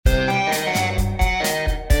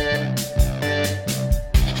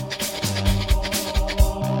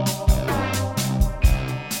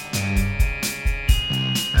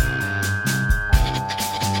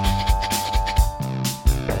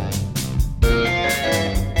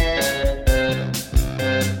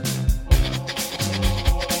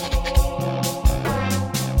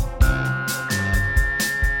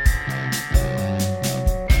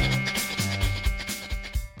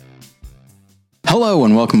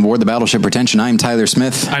welcome aboard the Battleship Pretension. I'm Tyler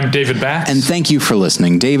Smith. I'm David Bass. And thank you for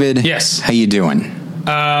listening. David, yes. How you doing?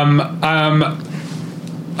 I'm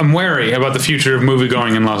wary about the future of movie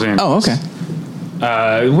going in Los Angeles. Oh,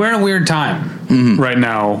 okay. We're in a weird time right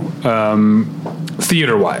now,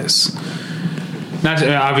 theater-wise. Not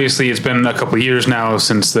obviously, it's been a couple of years now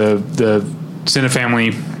since the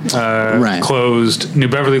Cinefamily closed. New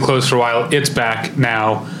Beverly closed for a while. It's back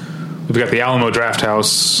now. We've got the Alamo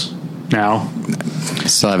Drafthouse now.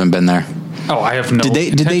 Still haven't been there. Oh, I have no. Did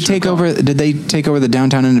they take over? Did they take over the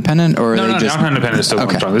Downtown Independent, or no? Downtown Independent is still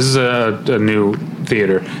going strong. This is a new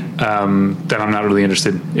theater that I'm not really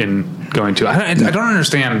interested in going to. I don't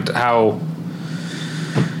understand how.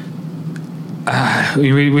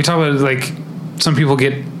 We talk about like some people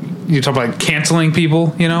you talk about canceling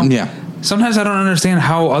people. You know. Yeah. Sometimes I don't understand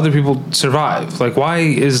how other people survive. Like, why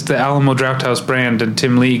is the Alamo Drafthouse brand and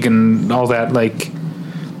Tim League and all that like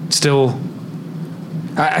still?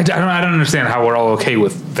 I don't understand how we're all okay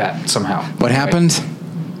with that somehow. What happened?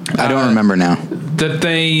 I don't remember now. That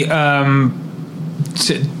they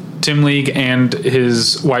Tim League and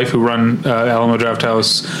his wife, who run Alamo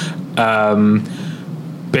Drafthouse,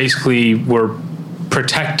 basically were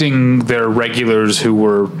protecting their regulars who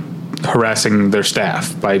were harassing their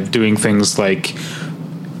staff by doing things like,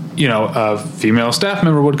 a female staff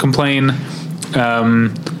member would complain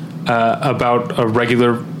about a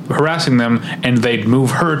regular harassing them, and they'd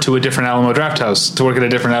move her to a different Alamo Drafthouse to work at a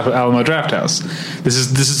different Alamo Drafthouse.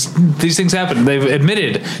 These things happen. They've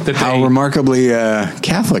admitted that how remarkably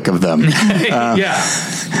Catholic of them. And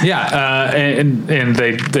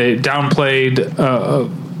they downplayed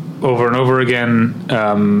over and over again.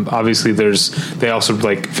 Obviously, they also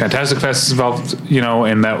like Fantastic Fest is involved,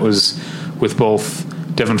 and that was with both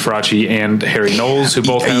Devin Faraci and Harry Knowles, who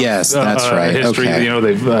both have that's right. history. Okay.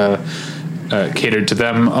 They've catered to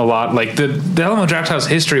them a lot, like the Alamo Drafthouse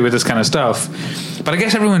history with this kind of stuff. But I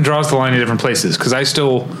guess everyone draws the line in different places, because I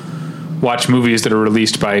still watch movies that are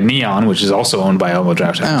released by Neon, which is also owned by Alamo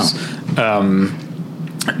Drafthouse.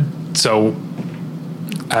 So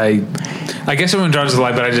I guess everyone draws the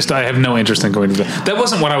line, but I have no interest in going to that. That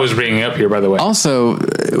wasn't what I was bringing up here, by the way. Also,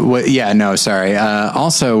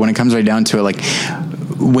 also, when it comes right down to it, like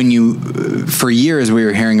for years we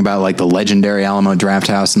were hearing about like the legendary Alamo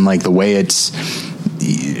Drafthouse and like the way it's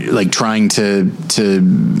like trying to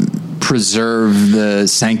preserve the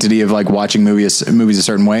sanctity of like watching movies a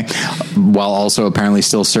certain way, while also apparently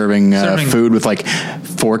still serving food with like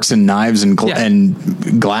forks and knives and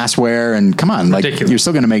glassware, and come on, like you're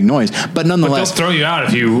still going to make noise, but nonetheless they'll throw you out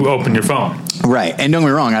if you open your phone. Right. And don't get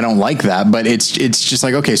me wrong, I don't like that, but it's just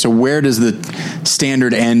like, okay, so where does the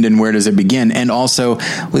standard end and where does it begin? And also,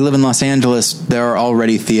 we live in Los Angeles. There are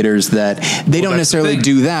already theaters that they don't necessarily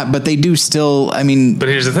do that, but they do still, I mean... But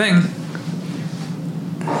here's the thing.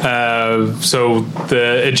 So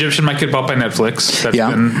the Egyptian might get bought by Netflix. That's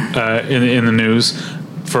been in the news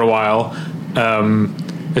for a while.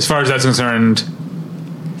 As far as that's concerned...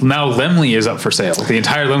 Now Laemmle is up for sale. The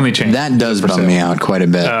entire Laemmle chain. That does bum me out quite a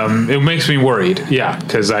bit. It makes me worried. Yeah,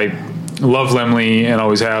 because I love Laemmle and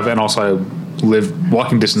always have, and also I live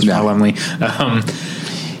walking distance from Laemmle.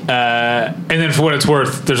 And then for what it's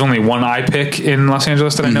worth, there's only one iPic in Los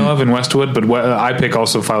Angeles that I know of, in Westwood, but iPic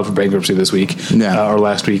also filed for bankruptcy this week or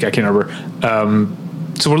last week. I can't remember.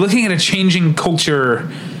 So we're looking at a changing culture.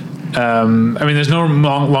 I mean, there's no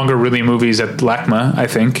longer really movies at LACMA, I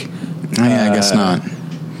think. I guess not.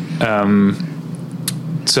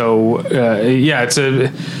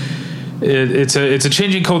 It's a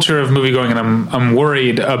changing culture of movie going, and I'm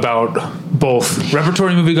worried about both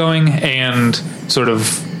repertory movie going and sort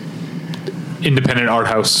of independent art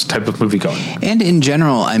house type of movie going. And in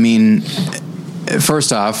general, I mean,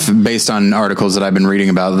 first off, based on articles that I've been reading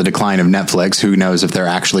about the decline of Netflix, who knows if they're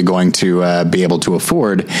actually going to be able to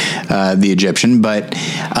afford the Egyptian, but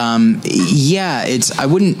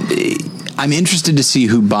I'm interested to see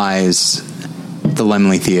who buys the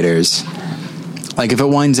Laemmle theaters. Like, if it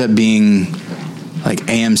winds up being like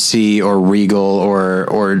AMC or Regal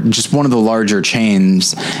or just one of the larger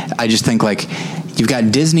chains, I just think like you've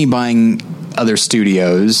got Disney buying other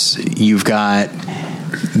studios, you've got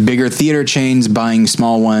bigger theater chains buying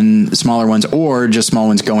smaller ones, or just small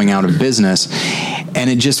ones going out of business. And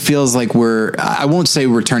it just feels like I won't say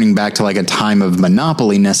we're turning back to like a time of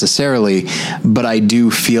monopoly necessarily, but I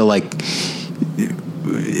do feel like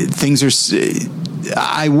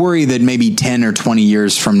I worry that maybe 10 or 20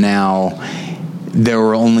 years from now, there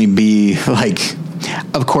will only be like,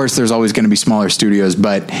 of course there's always going to be smaller studios,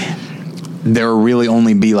 but there will really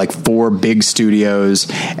only be like 4 big studios,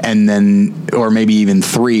 and then, or maybe even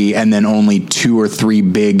 3, and then only 2 or 3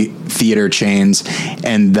 big theater chains,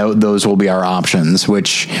 and those will be our options,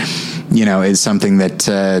 which, you know, is something that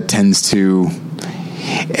tends to.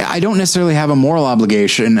 I don't necessarily have a moral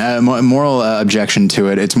obligation, moral objection to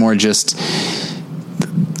it. It's more just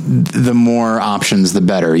the more options, the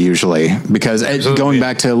better, usually. Because going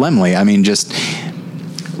back to Laemmle, I mean, just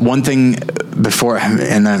one thing before,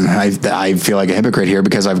 and then I feel like a hypocrite here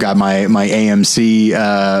because I've got my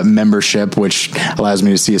AMC membership, which allows me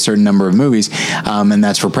to see a certain number of movies, and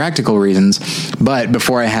that's for practical reasons. But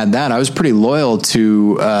before I had that, I was pretty loyal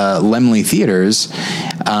to Laemmle Theaters.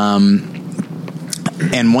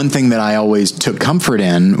 And one thing that I always took comfort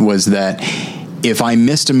in was that if I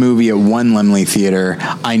missed a movie at one Laemmle theater,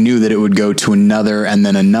 I knew that it would go to another and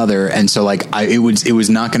then another. And so like it was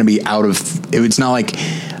not going to be out of, it's not like,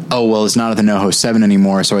 oh, well, it's not at the NoHo 7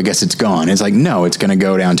 anymore, so I guess it's gone. It's like, no, it's going to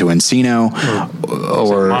go down to Encino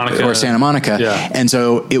or Santa Monica. Yeah. And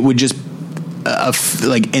so it would just,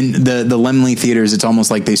 like in the Laemmle theaters, it's almost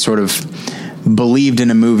like they sort of believed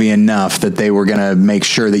in a movie enough that they were going to make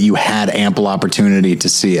sure that you had ample opportunity to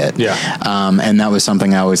see it. Yeah. And that was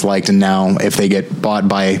something I always liked. And now if they get bought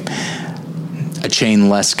by a chain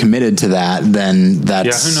less committed to that, then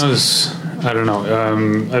that's... Yeah, who knows? I don't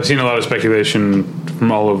know. I've seen a lot of speculation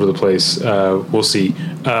from all over the place. We'll see.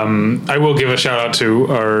 I will give a shout out to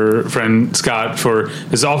our friend Scott for,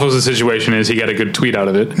 as awful as the situation is, he got a good tweet out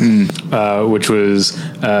of it, which was,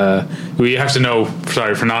 we have to know,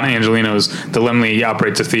 sorry, for non-Angelinos, the Laemmle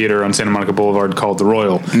operates a theater on Santa Monica Boulevard called The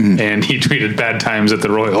Royal, and he tweeted bad times at The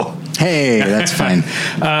Royal. Hey, that's fine.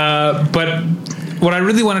 But what I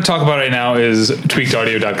really want to talk about right now is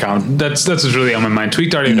tweakedaudio.com. That's what's really on my mind.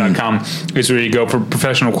 Tweakedaudio.com is where you go for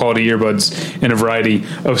professional quality earbuds in a variety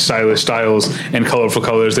of stylish styles and colorful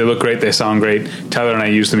colors. They look great. They sound great. Tyler and I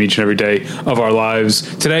use them each and every day of our lives.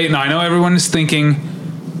 Today, now I know everyone is thinking,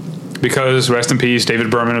 because rest in peace,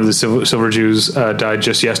 David Berman of the Silver Jews died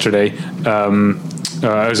just yesterday. I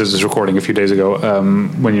was just recording a few days ago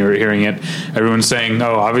when you were hearing it. Everyone's saying,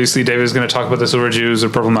 oh, obviously David's going to talk about the Silver Jews or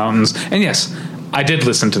Purple Mountains. And yes, I did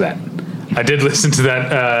listen to that. I did listen to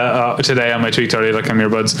that today on my tweakedaudio.com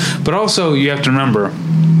earbuds. But also, you have to remember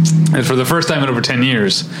that for the first time in over 10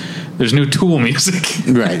 years, there's new Tool music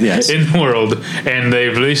right, yes. in the world. And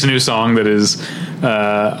they've released a new song that is,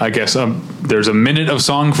 I guess, there's a minute of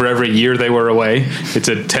song for every year they were away. It's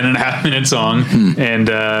a 10.5 minute song. And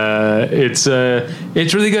it's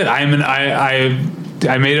really good. I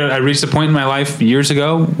reached a point in my life years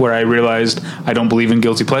ago where I realized I don't believe in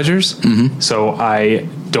guilty pleasures. So I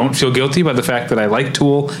don't feel guilty by the fact that I like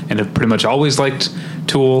Tool and have pretty much always liked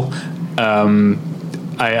Tool.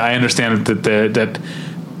 I understand that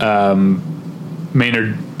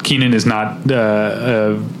Maynard Keenan is not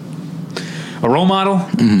a role model,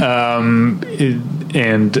 and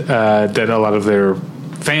that a lot of their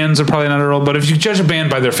fans are probably not a role. But if you judge a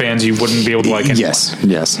band by their fans, you wouldn't be able to like anyone. Yes,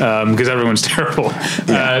 because everyone's terrible.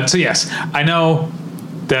 Yeah. So yes, I know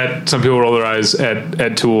that some people roll their eyes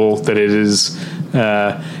at Tool. That it is,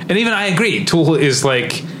 and even I agree. Tool is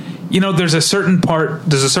like, there's a certain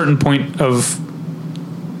point of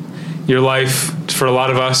your life for a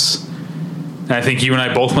lot of us. And I think you and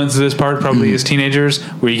I both went through this part probably as teenagers,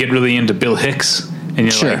 where you get really into Bill Hicks and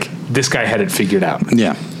you're like, this guy had it figured out.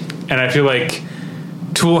 Yeah. And I feel like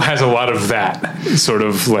Tool has a lot of that sort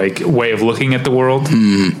of like way of looking at the world.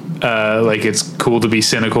 Like it's cool to be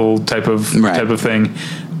cynical type of thing.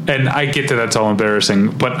 And I get that that's all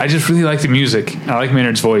embarrassing, but I just really like the music. I like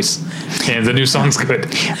Maynard's voice, and the new song's good.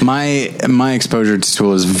 My exposure to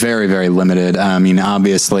Tool is very, very limited. I mean,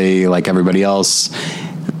 obviously, like everybody else,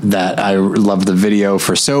 that I love the video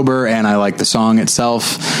for Sober, and I like the song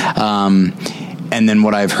itself. And then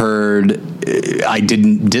what I've heard, I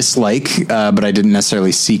didn't dislike, but I didn't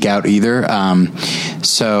necessarily seek out either.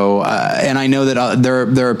 So, and I know that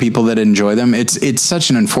there are people that enjoy them. It's such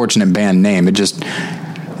an unfortunate band name. It just,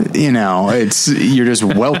 you're just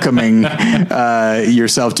welcoming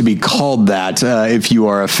yourself to be called that if you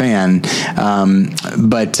are a fan.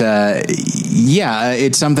 But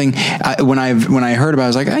it's something. When I heard about it, I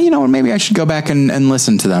was like, maybe I should go back and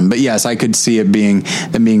listen to them. But yes, I could see it being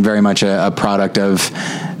very much a product of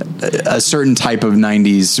a certain type of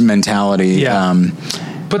 90s mentality. Yeah.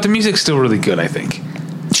 But the music's still really good, I think.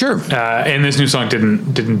 Sure. And this new song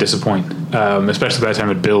didn't disappoint, especially by the time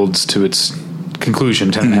it builds to its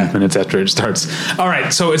conclusion, 10 and a half minutes after it starts. All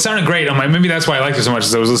right, so it sounded great. Maybe that's why I liked it so much,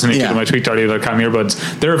 as I was listening to my tweakedaudio.com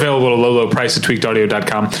earbuds. They're available at a low price at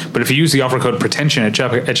tweakedaudio.com. But if you use the offer code pretension at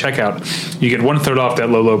checkout, you get 1/3 off that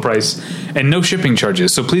low price and no shipping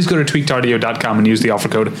charges. So please go to tweakedaudio.com and use the offer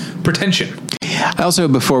code pretension. Also,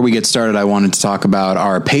 before we get started, I wanted to talk about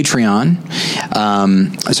our Patreon.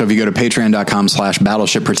 So if you go to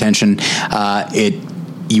patreon.com/battleship pretension,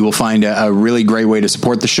 you will find a really great way to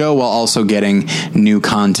support the show while also getting new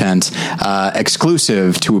content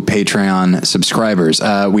exclusive to Patreon subscribers.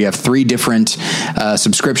 We have 3 different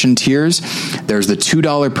subscription tiers. There's the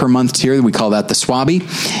 $2 per month tier. We call that the Swabby.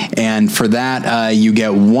 And for that, you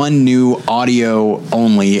get 1 new audio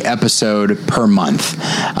only episode per month.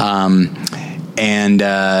 And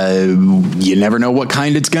you never know what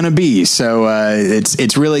kind it's going to be. So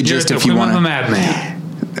it's really just if you want to... a madman.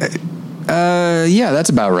 Yeah, that's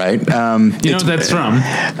about right. You know what that's from?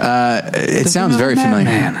 It sounds very familiar.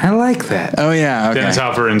 Man, I like that. Oh yeah, okay. Dennis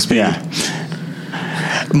Hopper and Speed. Yeah.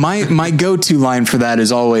 My go-to line for that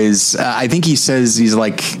is always, I think he says he's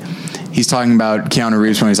talking about Keanu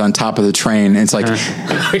Reeves when he's on top of the train. And it's like,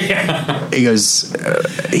 he goes,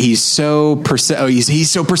 he's so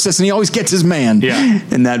persistent. He always gets his man. Yeah.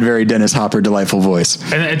 In that very Dennis Hopper delightful voice.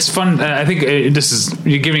 And it's fun. I think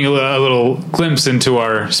you're giving a little glimpse into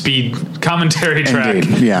our Speed commentary track.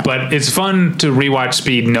 Indeed, yeah. But it's fun to rewatch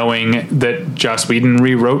Speed knowing that Joss Whedon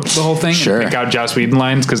rewrote the whole thing. Sure. And pick out Joss Whedon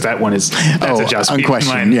lines, because that's a Joss Whedon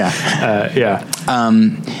line. Yeah.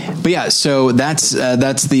 But yeah, so that's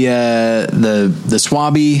the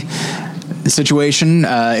Swabby situation.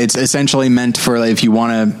 It's essentially meant for if you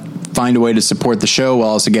want to find a way to support the show while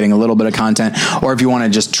also getting a little bit of content, or if you want to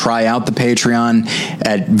just try out the Patreon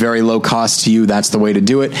at very low cost to you, that's the way to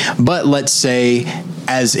do it. But let's say,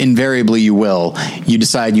 as invariably you will, you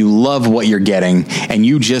decide you love what you're getting and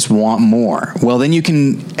you just want more. Well, then you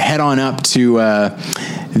can head on up to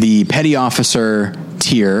the Petty Officer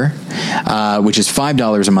tier, which is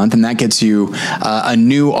 $5 a month, and that gets you a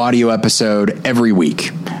new audio episode every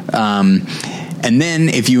week. And then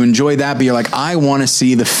if you enjoy that, but you're like, I want to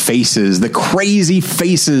see the crazy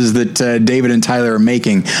faces that David and Tyler are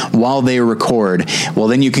making while they record, well,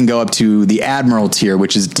 then you can go up to the Admiral tier,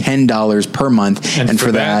 which is $10 per month. And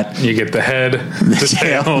for that, you get the head, the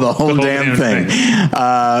tail, the whole damn thing.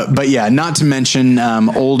 But yeah, not to mention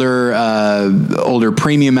older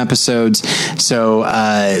premium episodes. So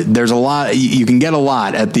there's a lot. You can get a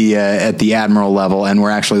lot at the Admiral level, and we're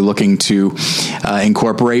actually looking to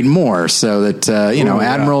incorporate more so that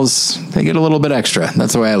Admirals, they get a little bit extra.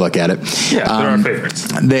 That's the way I look at it. Yeah, they're our favorites.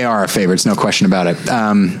 They are our favorites, no question about it.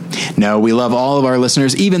 No, we love all of our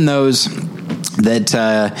listeners, even those that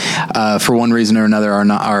for one reason or another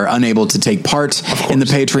are unable to take part in the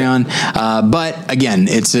Patreon. But again,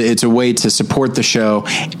 it's a way to support the show,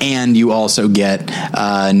 and you also get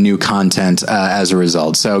new content as a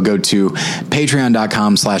result. So go to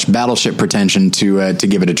patreon.com/battleship pretension to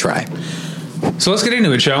give it a try. So let's get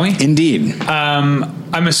into it, shall we? Indeed.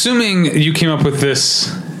 I'm assuming you came up with this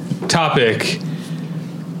topic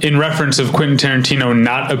in reference of Quentin Tarantino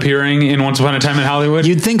not appearing in Once Upon a Time in Hollywood?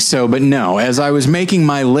 You'd think so, but no. As I was making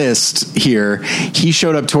my list here, he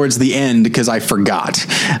showed up towards the end because I forgot.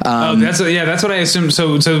 That's what I assumed.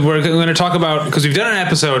 So we're going to talk about, because we've done an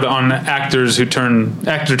episode on actor turned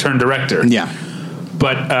director. Yeah.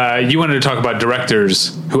 But you wanted to talk about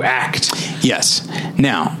directors who act. Yes.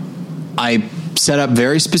 Now, I set up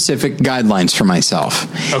very specific guidelines for myself.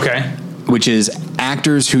 Okay. Which is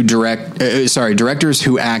directors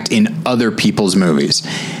who act in other people's movies.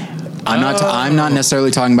 I'm not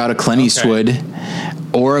necessarily talking about a Clint Eastwood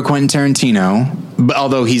or a Quentin Tarantino, but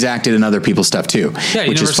although he's acted in other people's stuff too. Yeah,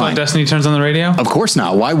 you never saw Destiny Turns on the Radio? Of course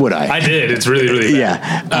not. Why would I? I did. It's really, really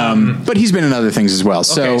bad. Yeah. But he's been in other things as well.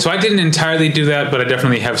 So I didn't entirely do that, but I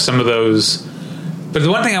definitely have some of those. But the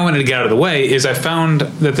one thing I wanted to get out of the way is I found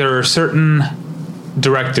that there are certain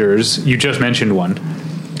directors, you just mentioned one,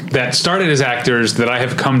 that started as actors that I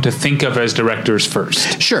have come to think of as directors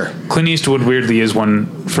first. Sure. Clint Eastwood weirdly is one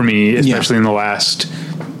for me, especially in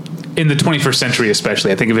the 21st century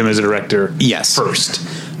especially. I think of him as a director first.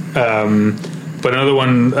 But another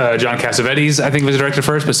one, John Cassavetes, I think was a director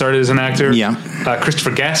first, but started as an actor. Yeah.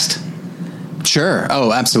 Christopher Guest. Sure.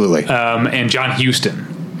 Oh, absolutely. And John Huston.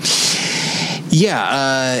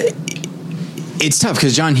 Yeah, it's tough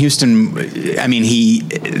because John Huston, I mean,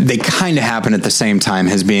 they kind of happen at the same time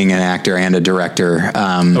as being an actor and a director.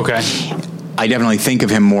 Okay. I definitely think of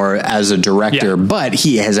him more as a director, but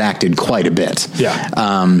he has acted quite a bit.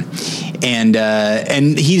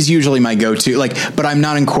 And he's usually my go-to. But I'm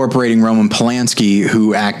not incorporating Roman Polanski,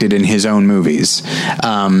 who acted in his own movies.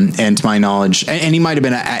 And to my knowledge, and he might have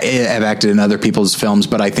have acted in other people's films,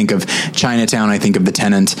 but I think of Chinatown, I think of The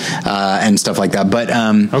Tenant, and stuff like that. But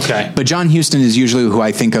But John Huston is usually who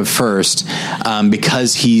I think of first,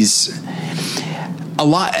 because he's a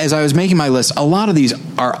lot. As I was making my list, a lot of these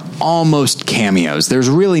are almost cameos. There's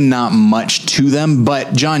really not much to them,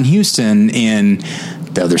 but John Huston in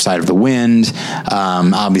The Other Side of the Wind,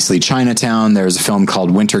 obviously Chinatown. There's a film called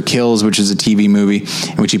Winter Kills, which is a TV movie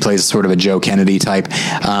in which he plays sort of a Joe Kennedy type.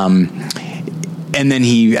 And then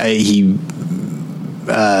he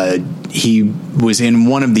was in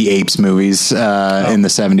one of the Apes movies in the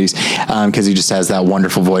 70s, because he just has that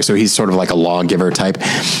wonderful voice. So he's sort of like a lawgiver type.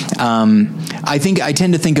 I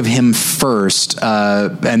tend to think of him first,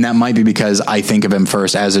 and that might be because I think of him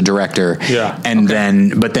first as a director.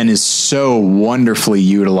 But then is so wonderfully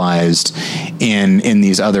utilized in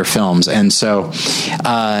these other films. And so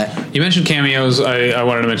you mentioned cameos. I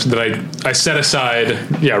wanted to mention that I set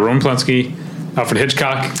aside Roman Polanski, Alfred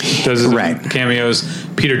Hitchcock does his cameos.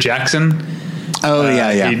 Peter Jackson.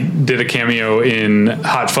 He did a cameo in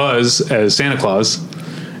Hot Fuzz as Santa Claus.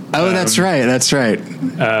 That's right.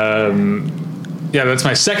 That's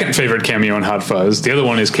my second favorite cameo in Hot Fuzz. The other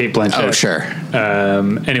one is Cate Blanchett. Oh, sure.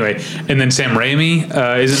 Anyway, and then Sam Raimi,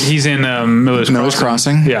 he's in Miller's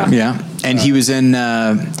Crossing. Yeah. And he was in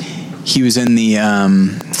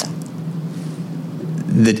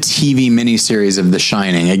the TV miniseries of The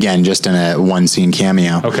Shining, again, just in a one scene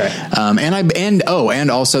cameo.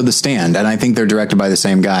 And also The Stand, and I think they're directed by the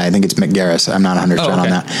same guy. I think it's Mick Garris. I'm not 100% on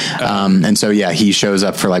that. And so he shows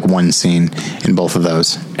up for like one scene in both of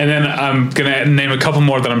those. And then I'm gonna name a couple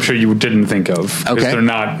more that I'm sure you didn't think of.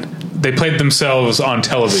 They played themselves on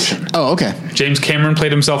television. James Cameron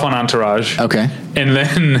played himself on Entourage. And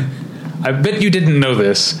then, I bet you didn't know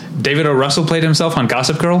this, David O. Russell played himself on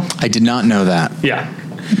Gossip Girl. I did not know that.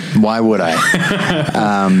 Why would I?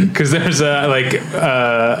 Because there's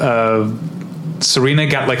Serena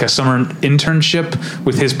got like a summer internship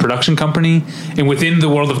with his production company, and within the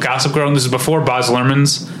world of Gossip Girl, and this is before Baz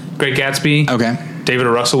Luhrmann's Great Gatsby. David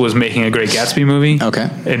O. Russell was making a Great Gatsby movie.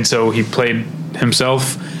 And so he played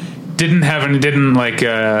himself.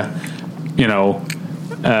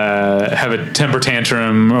 Have a temper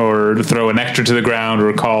tantrum or throw an actor to the ground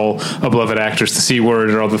or call a beloved actress the C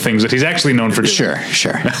word or all the things that he's actually known for doing.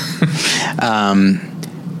 Sure.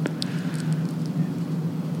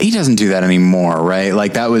 He doesn't do that anymore, right?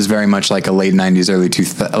 Like that was very much like a late 90s,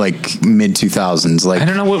 mid 2000s. Like, I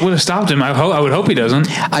don't know what would have stopped him. I would hope he doesn't.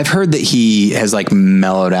 I've heard that he has like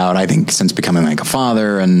mellowed out, I think, since becoming like a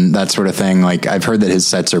father and that sort of thing. Like I've heard that his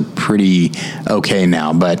sets are pretty okay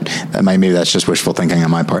now, but maybe that's just wishful thinking on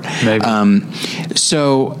my part. Maybe.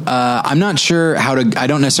 So I'm not sure I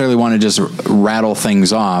don't necessarily want to just rattle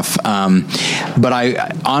things off. But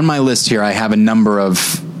on my list here, I have a number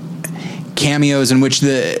of cameos in which I'm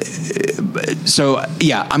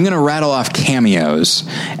going to rattle off cameos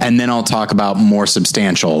and then I'll talk about more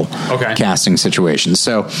substantial casting situations.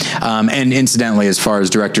 So, and incidentally, as far as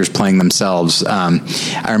directors playing themselves,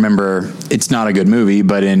 I remember, it's not a good movie,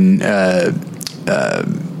 but in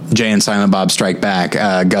Jay and Silent Bob Strike Back,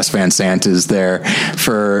 Gus Van Sant is there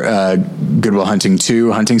for Good Will Hunting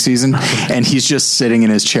 2 hunting season, and he's just sitting in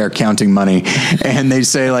his chair counting money. And they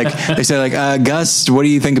say Gus, what do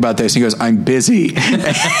you think about this? He goes, I'm busy.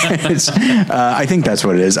 I think that's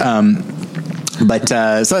what it is. So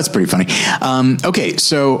that's pretty funny.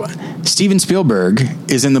 So Steven Spielberg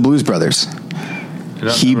is in the Blues Brothers.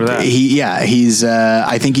 He's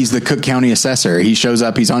I think he's the Cook County assessor. He shows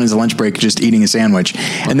up, he's on his lunch break just eating a sandwich,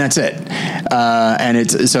 and that's it. And it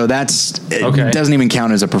doesn't even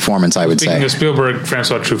count as a performance, I would say. Speaking of Spielberg,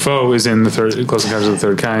 Francois Truffaut is in the Close Encounters of the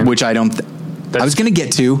Third Kind, which I was going to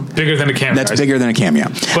get to. Bigger than a cameo. That's bigger than a cameo.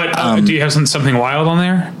 But do you have something wild on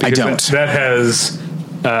there? Because I don't. That has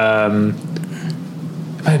am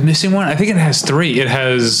I missing one? I think it has 3. It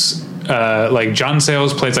has like John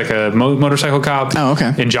Sayles plays like a motorcycle cop.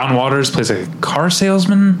 And John Waters plays like a car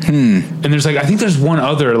salesman. And there's I think there's one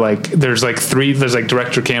other, there's 3, there's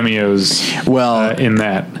director cameos in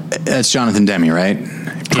that. That's Jonathan Demme, right?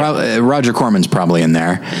 Roger Corman's probably in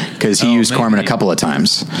there because he used Corman a couple of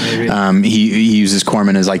times. He uses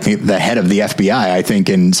Corman as the head of the FBI, I think,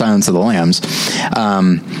 in Silence of the Lambs.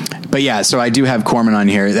 But yeah, so I do have Corman on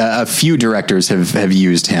here. A few directors have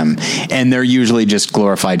used him, and they're usually just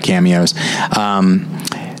glorified cameos.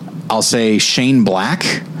 I'll say Shane Black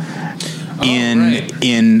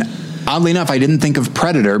in oddly enough, I didn't think of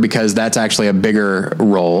Predator because that's actually a bigger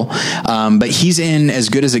role. But he's in As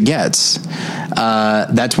Good as It Gets.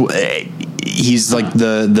 He's like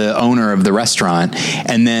the owner of the restaurant.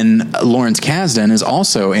 And then Lawrence Kasdan is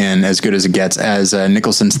also in As Good as It Gets as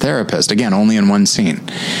Nicholson's therapist. Again, only in one scene,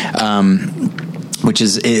 which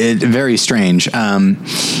is very strange.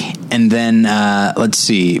 And then let's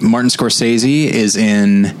see, Martin Scorsese is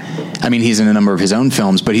in. I mean, he's in a number of his own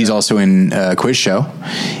films, but he's also in Quiz Show,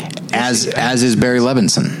 as is Barry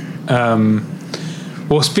Levinson.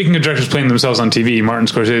 Well, speaking of directors playing themselves on TV, Martin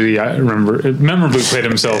Scorsese, I remember, memorably played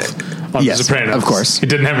himself on The Sopranos. Of course. He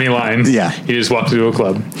didn't have any lines. Yeah. He just walked into a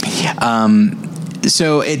club.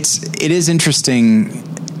 So it is interesting.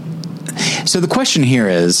 So the question here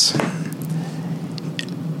is,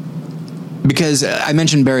 because I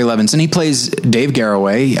mentioned Barry Levinson, he plays Dave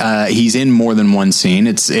Garroway. He's in more than one scene.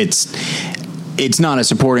 It's not a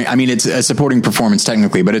supporting. I mean, it's a supporting performance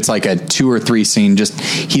technically, but it's like a 2 or 3 scene.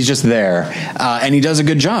 He's just there, and he does a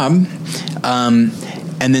good job.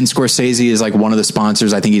 And then Scorsese is like one of the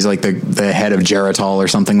sponsors. I think he's like the head of Geritol or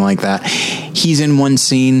something like that. He's in one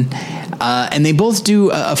scene, and they both do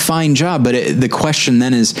a fine job. But the question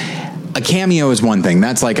then is, a cameo is one thing.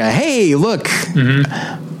 That's like a hey, look.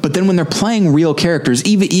 Mm-hmm. But then when they're playing real characters,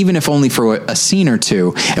 even if only for a scene or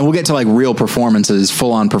two, and we'll get to like real performances,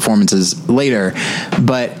 full-on performances later,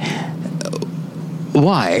 but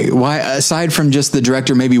why? Aside from just the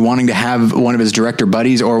director maybe wanting to have one of his director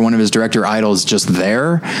buddies or one of his director idols just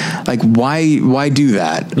there, like why do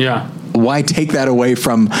that? Yeah. Why take that away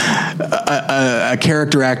from a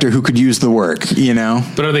character actor who could use the work, you know?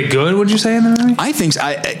 But are they good, would you say, in the movie? I think so.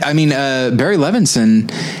 I mean, Barry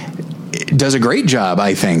Levinson does a great job,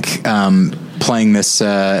 I think, playing a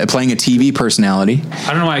TV personality. I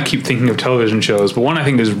don't know why I keep thinking of television shows, but one I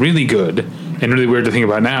think is really good and really weird to think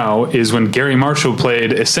about now is when Gary Marshall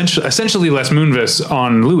played essentially Les Moonves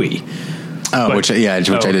on Louis. Oh, which I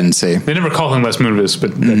didn't see. They never call him Les Moonves,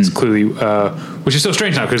 but that's clearly, which is so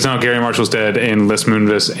strange now because now Gary Marshall's dead and Les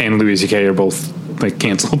Moonves and Louis C.K. are both like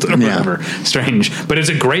canceled or whatever. Strange, but it's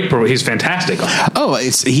a great. He's fantastic.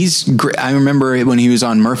 He's great. I remember when he was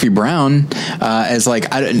on Murphy Brown as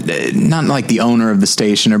like not like the owner of the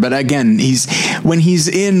station, but again, when he's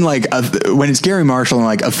in like when it's Gary Marshall in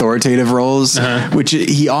like authoritative roles, which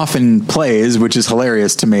he often plays, which is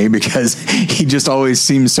hilarious to me because he just always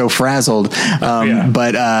seems so frazzled.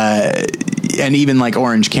 But and even like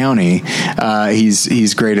Orange County,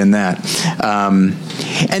 he's great in that.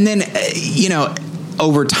 And then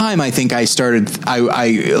over time, I think I started.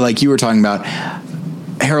 I like you were talking about.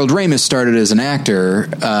 Harold Ramis started as an actor,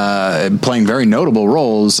 playing very notable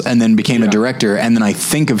roles, and then became a director. And then I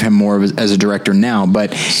think of him more as a director now.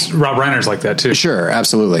 But Rob Reiner's like that too. Sure,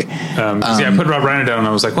 absolutely. I put Rob Reiner down, and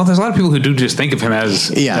I was like, well, there's a lot of people who do just think of him as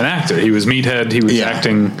an actor. He was Meathead. He was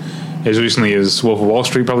acting as recently as Wolf of Wall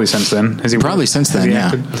Street, probably since then. Has he probably since then, yeah.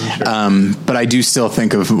 Sure. But I do still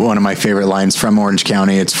think of one of my favorite lines from Orange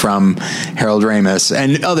County. It's from Harold Ramis,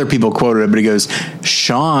 and other people quoted it, but he goes,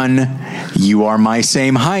 "Sean, you are my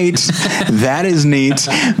same height." That is neat,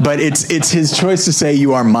 but it's his choice to say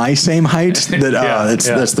you are my same height.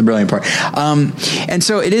 That's the brilliant part. And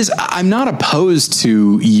so it is. I'm not opposed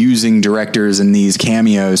to using directors in these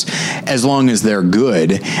cameos as long as they're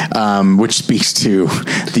good, which speaks to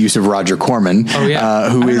the use of Roger Corman,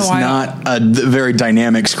 who is not a very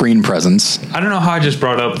dynamic screen presence. I don't know how I just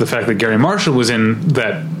brought up the fact that Gary Marshall was in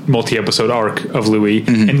that multi-episode arc of Louis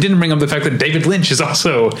and didn't bring up the fact that David Lynch is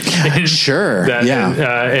also in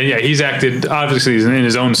he's acted obviously in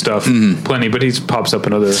his own stuff plenty, but he pops up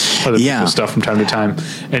in other people's stuff from time to time,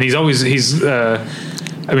 and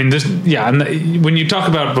I mean, when you talk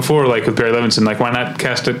about before, like with Barry Levinson, like why not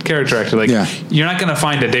cast a character actor? Like you're not going to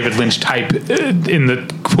find a David Lynch type in the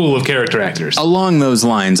pool of character actors. Along those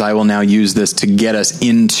lines, I will now use this to get us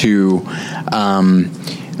into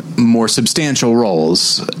more substantial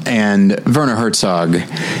roles, and Werner Herzog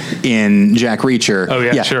in Jack Reacher. Oh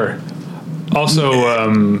yeah, sure. Also,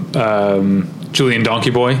 Julian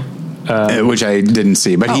Donkey Boy. Which I didn't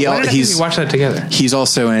see, but we watched that together. He's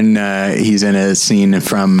also in he's in a scene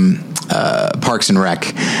from Parks and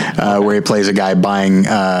Rec where he plays a guy buying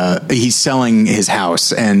he's selling his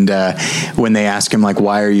house, and when they ask him like,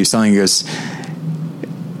 why are you selling, he goes,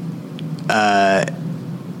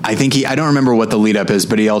 I don't remember what the lead up is,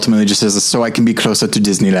 but he ultimately just says, so I can be closer to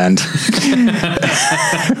Disneyland.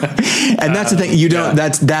 And that's the thing.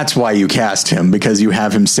 That's why you cast him, because you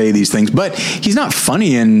have him say these things, but he's not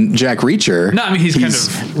funny in Jack Reacher. No, I mean, he's kind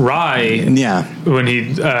of wry. Yeah. When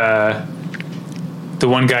he, the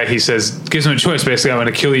one guy, he says, gives him a choice, basically, I'm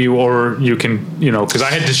going to kill you or you can, because I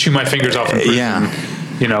had to chew my fingers off in prison.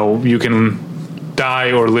 you can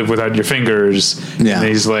die or live without your fingers. Yeah. And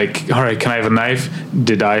he's like, all right, can I have a knife?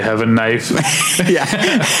 Did I have a knife?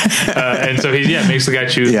 And so he makes the guy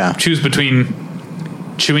choose between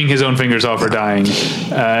chewing his own fingers off or dying.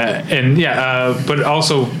 But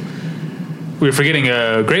also we're forgetting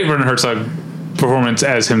a great Werner Herzog performance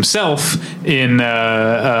as himself in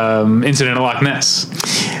Incident at Loch Ness.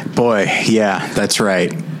 Boy, yeah, that's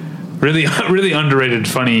right. Really, really underrated,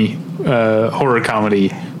 funny horror comedy,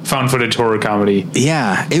 found footage horror comedy.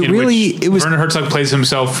 Yeah, it was. Werner Herzog plays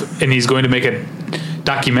himself, and he's going to make a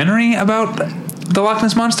documentary about the Loch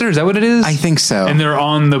Ness Monster. Is that what it is? I think so. And they're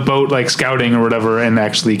on the boat, like scouting or whatever, and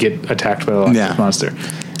actually get attacked by the Loch Ness Monster.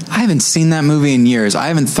 I haven't seen that movie in years. I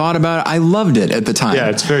haven't thought about it. I loved it at the time. Yeah,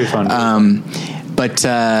 it's very fun.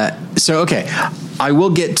 Okay, I will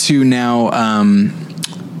get to now.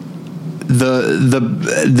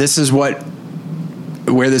 This is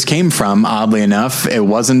where this came from. Oddly enough, it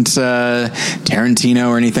wasn't Tarantino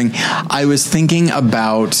or anything. I was thinking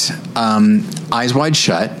about Eyes Wide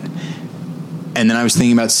Shut, and then I was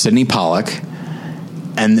thinking about Sidney Pollack,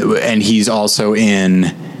 and he's also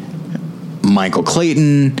in Michael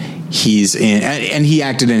Clayton. He's in, and he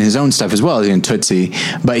acted in his own stuff as well. He's in Tootsie,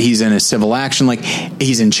 but he's in a Civil Action. Like,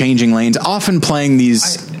 he's in Changing Lanes, often playing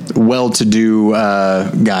these well-to-do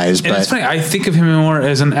guys. But it's funny. I think of him more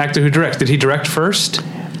as an actor who directs. Did he direct first?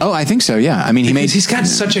 Oh, I think so. Yeah. I mean, he's got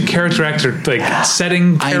such a character actor, like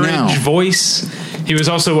setting, carriage, voice. He was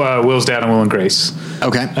also Will's dad on Will and Grace.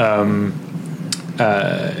 Okay.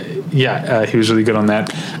 He was really good on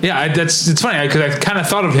that. Yeah, it's funny because I kind of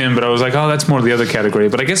thought of him, but I was like, oh, that's more the other category.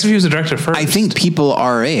 But I guess if he was a director first, I think people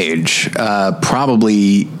our age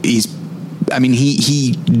probably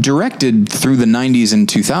he directed through the 90s and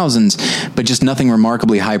 2000s, but just nothing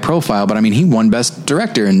remarkably high profile. But I mean, he won Best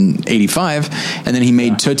Director in '85, and then he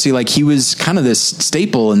made Tootsie. Like, he was kind of this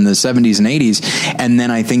staple in the 70s and 80s, and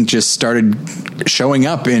then I think just started showing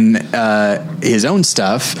up in his own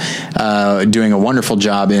stuff, doing a wonderful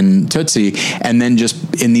job in Tootsie, and then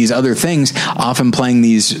just in these other things, often playing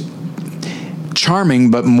these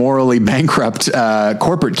charming but morally bankrupt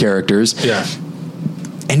corporate characters. Yeah.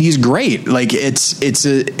 And he's great. Like, it's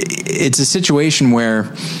a situation where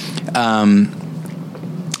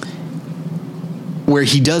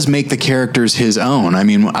he does make the characters his own. I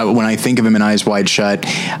mean, when I think of him in Eyes Wide Shut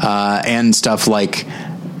and stuff like,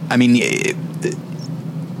 and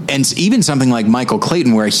even something like Michael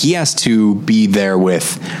Clayton, where he has to be there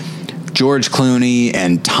with George Clooney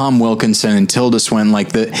and Tom Wilkinson and Tilda Swinton.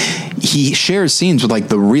 Like, he shares scenes with like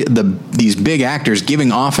these big actors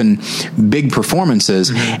giving often big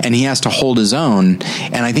performances, and he has to hold his own.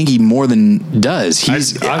 And I think he more than does. I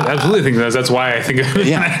absolutely think that's why I think of him as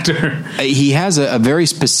an actor. He has a very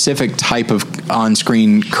specific type of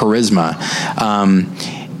on-screen charisma.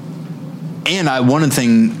 And one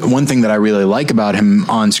thing that I really like about him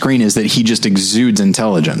on screen is that he just exudes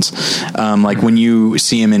intelligence. Like, when you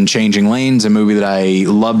see him in Changing Lanes, a movie that I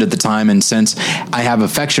loved at the time and since I have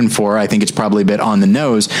affection for, I think it's probably a bit on the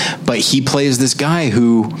nose, but he plays this guy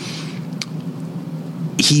who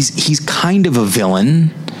he's kind of a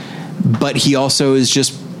villain, but he also is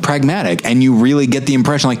just pragmatic, and you really get the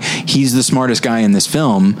impression like he's the smartest guy in this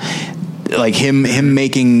film. Like, him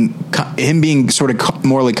being sort of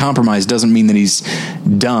morally compromised doesn't mean that he's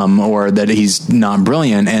dumb or that he's not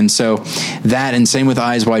brilliant. And so that, and same with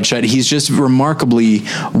Eyes Wide Shut, he's just remarkably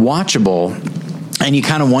watchable. And you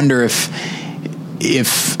kind of wonder if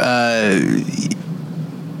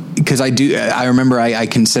because I remember I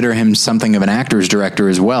consider him something of an actor's director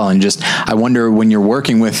as well. And just, I wonder, when you're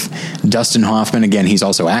working with Dustin Hoffman, again, he's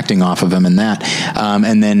also acting off of him in that.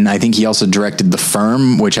 And then I think he also directed The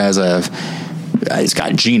Firm, which has it's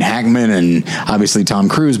got Gene Hackman and obviously Tom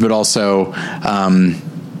Cruise, but also,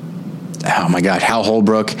 oh my God, Hal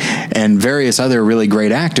Holbrook and various other really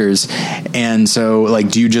great actors. And so,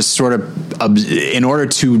 like, do you just sort of, in order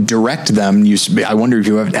to direct them, I wonder if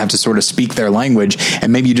you have to sort of speak their language,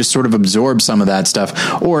 and maybe you just sort of absorb some of that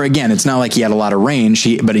stuff. Or again, it's not like he had a lot of range,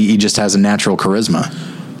 but he just has a natural charisma.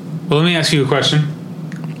 Well, let me ask you a question.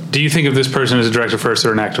 Do you think of this person as a director first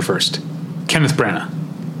or an actor first? Kenneth Branagh.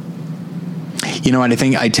 You know what?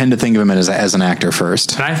 I tend to think of him as an actor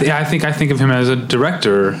first. And I think of him as a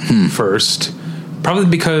director first, probably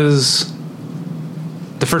because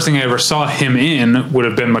the first thing I ever saw him in would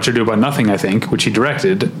have been Much Ado About Nothing, I think, which he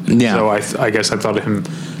directed. Yeah. So I guess I thought of him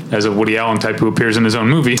as a Woody Allen type who appears in his own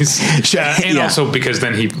movies. And also because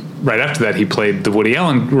then right after that, he played the Woody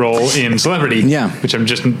Allen role in Celebrity, which I'm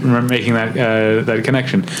just making that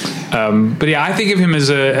connection. But yeah, I think of him as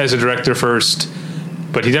a director first.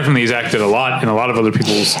 but he definitely has acted a lot in a lot of other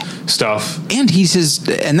people's stuff. And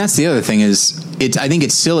and that's the other thing is, I think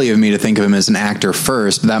it's silly of me to think of him as an actor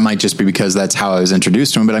first. That might just be because that's how I was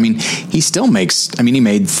introduced to him. But I mean, he still makes, he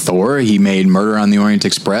made Thor, he made Murder on the Orient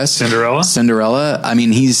Express. Cinderella. I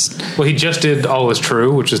mean, he just did All Is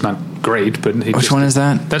True, which is not great, but which one is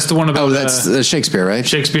that? That's the one about... that's Shakespeare, right?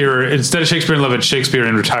 Shakespeare, instead of Shakespeare in Love, it's Shakespeare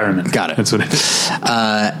in Retirement. Got it. That's what it is.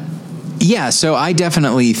 Yeah, so I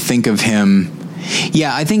definitely think of him...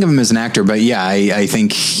 Yeah, I think of him as an actor, but yeah, I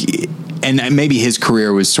think... And maybe his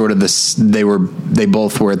career was sort of this... They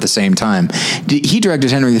both were at the same time. He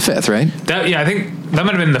directed Henry V, right? I think that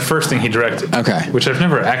might have been the first thing he directed. Okay. Which I've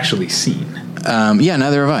never actually seen. Yeah,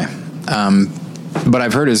 neither have I. But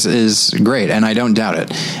I've heard is great, and I don't doubt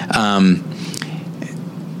it.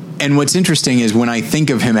 And what's interesting is when I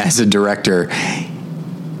think of him as a director...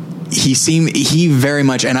 He very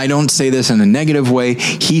much, and I don't say this in a negative way,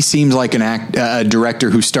 he seems like a director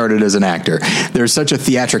who started as an actor. There's such a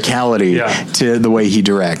theatricality to the way he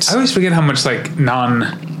directs. I always forget how much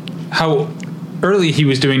how early he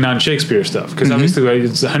was doing non-Shakespeare stuff, because obviously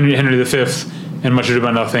it's Henry V and Much Ado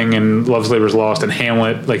About Nothing and Love's Labour's Lost and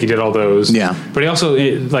Hamlet, he did all those. Yeah. But he also,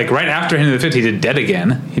 right after Henry V, he did Dead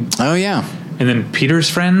Again. Oh, yeah. And then Peter's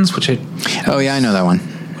Friends, which I know that one.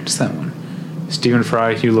 What's that one? Stephen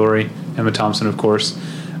Fry, Hugh Laurie, Emma Thompson, of course.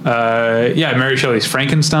 Mary Shelley's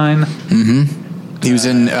Frankenstein. Mm-hmm. He was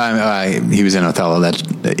in Othello. That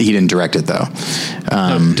he didn't direct it though.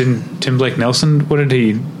 Didn't Tim Blake Nelson? What did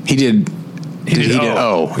he? He did. He did.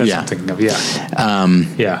 Oh, that's yeah. what I'm thinking of. Yeah.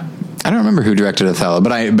 Yeah. I don't remember who directed Othello,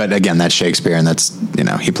 but again, that's Shakespeare, and that's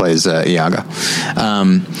he plays Iago.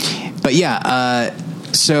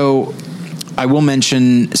 So I will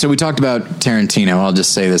mention, so we talked about Tarantino. I'll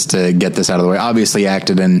just say this to get this out of the way. Obviously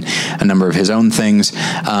acted in a number of his own things,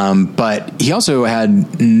 but he also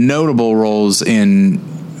had notable roles in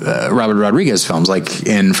Robert Rodriguez films, like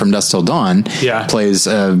in From Dusk Till Dawn. Yeah. Plays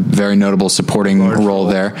a very notable supporting role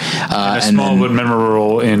there. And a small but memorable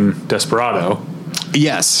role in Desperado.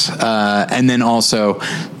 Yes. And then also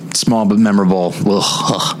small but memorable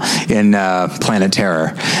in Planet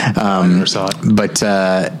Terror. I never saw it. But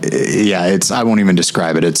I won't even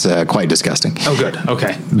describe it. It's quite disgusting. Oh, good.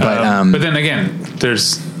 Okay. But then again,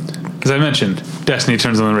 there's, as I mentioned, Destiny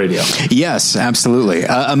Turns on the Radio. Yes, absolutely.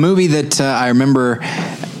 A movie that I remember...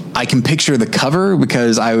 I can picture the cover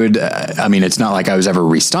because I would, it's not like I was ever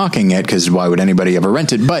restocking it because why would anybody ever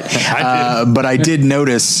rent it? But, but I did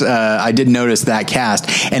notice that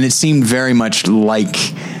cast, and it seemed very much like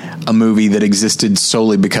a movie that existed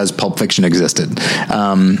solely because Pulp Fiction existed.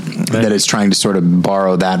 That is trying to sort of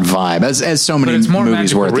borrow that vibe as so many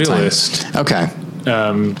movies were at the time. Okay.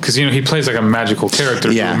 Because, he plays like a magical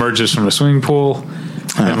character who emerges from a swimming pool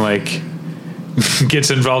and gets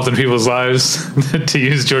involved in people's lives, to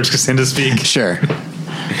use George Costanza speak. Sure.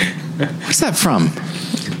 What's that from?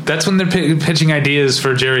 That's when they're pitching ideas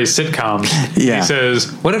for Jerry's sitcom. Yeah. He says,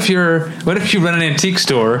 what if you run an antique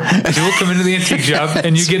store, people come into the antique shop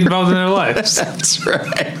and you get involved in their lives? That's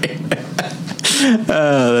right.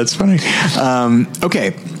 That's funny.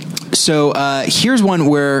 Okay. So here's one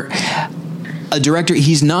where a director,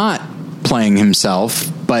 he's not playing himself,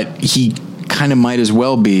 but he kind of might as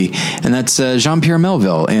well be, and that's Jean-Pierre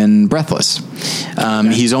Melville in Breathless.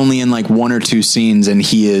 He's only in one or two scenes, and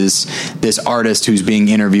he is this artist who's being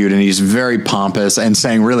interviewed, and he's very pompous and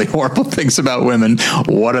saying really horrible things about women.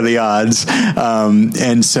 What are the odds?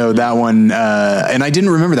 And so that one, and I didn't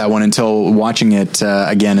remember that one until watching it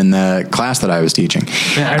again in the class that I was teaching.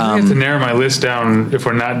 Yeah, I really have to narrow my list down if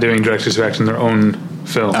we're not doing directors who act in their own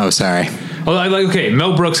film. Oh, sorry. Well,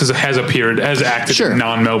 Mel Brooks has acted in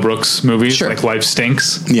non-Mel Brooks movies, like Life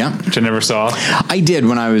Stinks, which I never saw. I did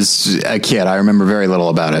when I was a kid. I remember very little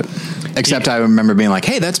about it, except I remember being like,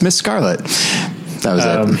 hey, that's Miss Scarlet. That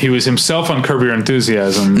was it. He was himself on Curb Your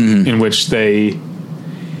Enthusiasm, in which he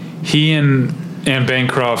and Anne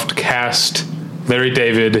Bancroft cast Larry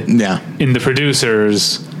David in The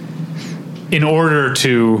Producers in order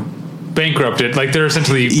to bankrupt it. They're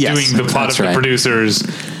essentially doing the plot of The Producers,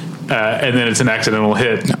 and then it's an accidental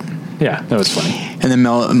hit. No. Yeah, that was funny. And then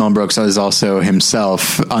Mel Brooks is also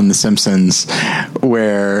himself on The Simpsons,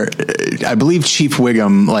 where I believe Chief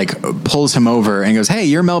Wiggum pulls him over and goes, "Hey,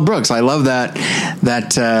 you're Mel Brooks. I love that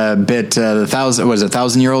bit.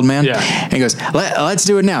 1,000-year-old man." Yeah. And he goes, "Let's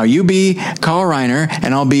do it now. You be Carl Reiner,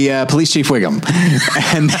 and I'll be Police Chief Wiggum."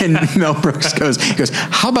 And then Mel Brooks goes,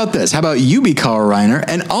 "How about this? How about you be Carl Reiner,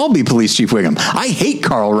 and I'll be Police Chief Wiggum? I hate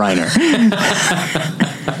Carl Reiner."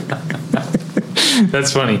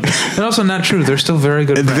 That's funny. And also not true. They're still very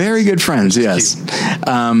good friends. Very good friends, yes.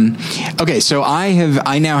 Okay, so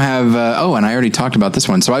I now have, and I already talked about this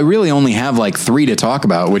one. So I really only have like 3 to talk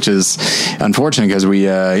about, which is unfortunate because we,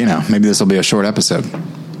 maybe this will be a short episode.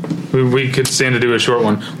 We could stand to do a short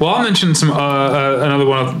one. Well, I'll mention some another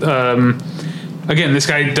one. Again, this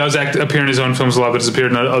guy does appear in his own films a lot, but has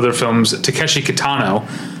appeared in other films. Takeshi Kitano.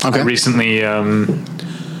 Okay. Recently,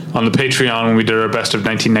 on the Patreon, when we did our best of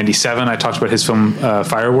 1997, I talked about his film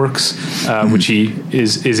Fireworks, which he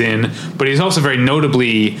is in. But he's also very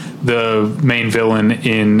notably the main villain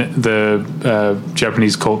in the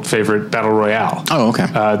Japanese cult favorite Battle Royale. Oh, okay.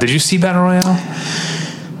 Did you see Battle Royale?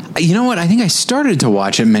 You know what? I think I started to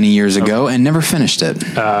watch it many years ago and never finished it.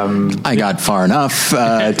 I got far enough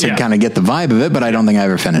to kind of get the vibe of it, but I don't think I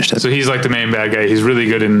ever finished it. So he's like the main bad guy. He's really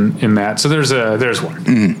good in that. So there's one.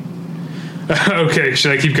 Mm-hmm. Okay,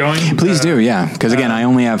 should I keep going? Please do, yeah. Because again, I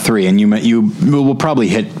only have 3, and you will probably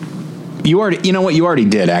hit. You already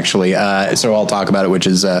did actually. So I'll talk about it, which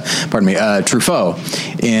is Truffaut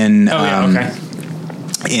in.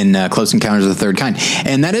 In Close Encounters of the Third Kind,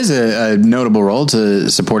 and that is a notable role, it's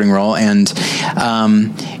a supporting role, and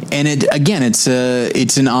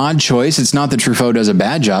it's an odd choice. It's not that Truffaut does a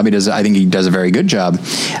bad job; I think he does a very good job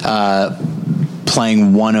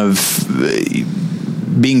playing one of.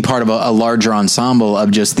 Being part of a larger ensemble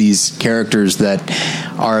of just these characters that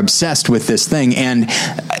are obsessed with this thing. And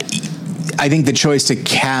I think the choice to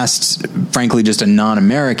cast, frankly, just a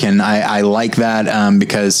non-American, I like that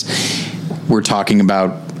because we're talking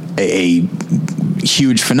about a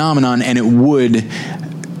huge phenomenon, and it would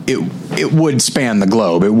span the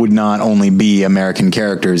globe. It would not only be American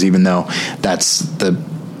characters, even though that's the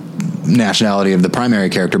nationality of the primary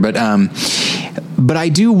character. But I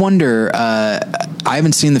do wonder, I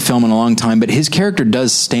haven't seen the film in a long time, but his character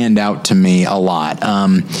does stand out to me a lot.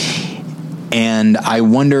 And I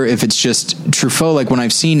wonder if it's just Truffaut, like when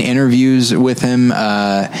I've seen interviews with him,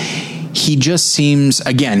 he just seems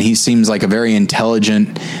like a very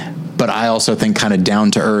intelligent, but I also think kind of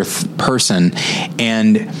down-to-earth person.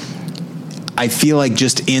 And I feel like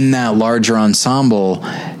just in that larger ensemble,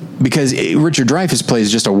 because Richard Dreyfuss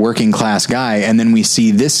plays just a working class guy, and then we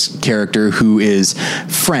see this character who is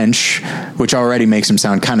French, which already makes him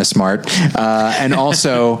sound kind of smart, and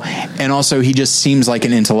also he just seems like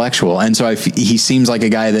an intellectual, and so he seems like a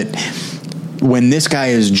guy that. When this guy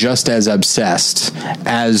is just as obsessed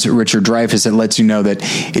as Richard Dreyfuss, it lets you know that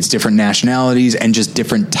it's different nationalities and just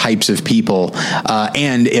different types of people,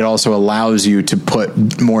 and it also allows you to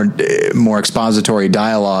put more expository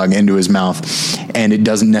dialogue into his mouth, and it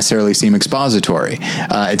doesn't necessarily seem expository.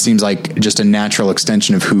 It seems like just a natural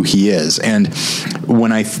extension of who he is. And so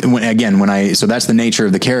that's the nature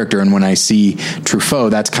of the character. And when I see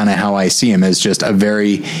Truffaut, that's kind of how I see him, as just a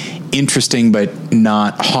very interesting but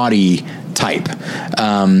not haughty type.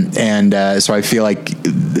 So I feel like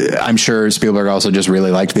I'm sure Spielberg also just really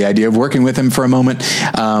liked the idea of working with him for a moment.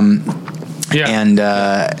 But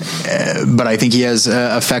I think he has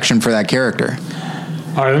affection for that character.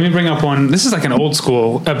 All right, let me bring up one. This is like an old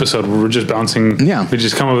school episode where we're just bouncing. Yeah. We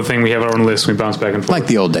just come up with a thing. We have our own list. We bounce back and forth. Like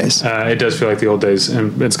the old days. It does feel like the old days.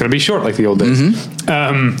 And it's going to be short like the old days.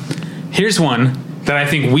 Mm-hmm. Here's one that I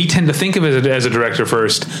think we tend to think of as a director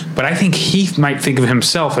first, but I think he might think of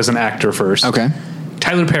himself as an actor first. Okay.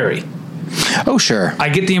 Tyler Perry. Oh, sure. I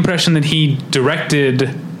get the impression that he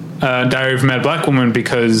directed Diary of a Mad Black Woman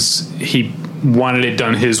because he wanted it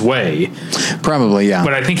done his way. Probably, yeah.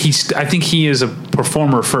 But I think he is a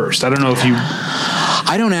performer first. I don't know if you...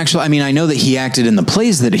 I don't actually... I mean, I know that he acted in the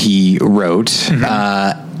plays that he wrote,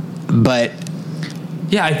 mm-hmm. But...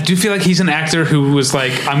 Yeah, I do feel like he's an actor who was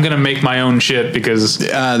like, I'm going to make my own shit because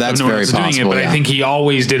that's no one very else is possible, doing it. But I think he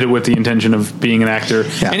always did it with the intention of being an actor.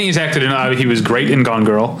 Yeah. And he's acted in, he was great in Gone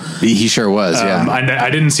Girl. He sure was, yeah. I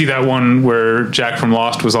didn't see that one where Jack from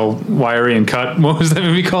Lost was all wiry and cut. What was that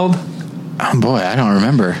movie called? Oh, boy, I don't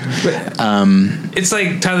remember. It's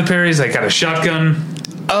like Tyler Perry's like got a shotgun.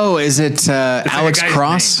 Oh, is it Alex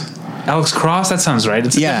Cross? Name. Alex Cross? That sounds right.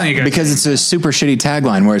 It's because it's a super shitty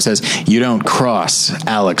tagline where it says, "You don't cross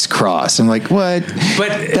Alex Cross." I'm like, what?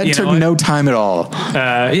 But that took no time at all.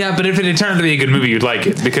 Yeah, but if it had turned out to be a good movie, you'd like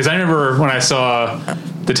it. Because I remember when I saw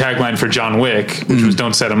the tagline for John Wick, which was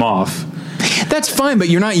 "Don't set him off." That's fine, but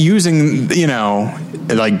you're not using,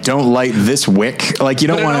 like, don't light this wick. Like, you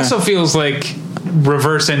don't want to... It also feels like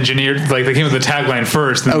reverse engineered, like they came with the tagline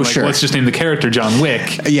first, and sure. Let's just name the character John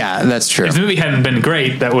Wick. Yeah, that's true. If the movie hadn't been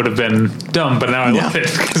great, that would have been dumb, but now I love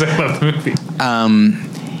it because I love the movie.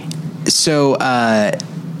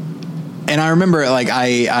 And I remember, like,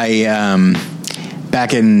 I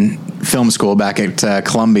back in film school back at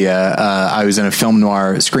Columbia. I was in a film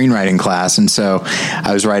noir screenwriting class, and so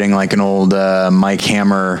I was writing like an old Mike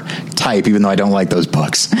Hammer type, even though I don't like those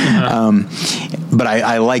books. But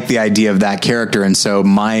I like the idea of that character, and so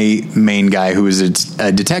my main guy, who was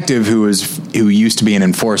a detective who used to be an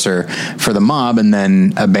enforcer for the mob and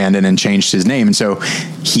then abandoned and changed his name, and so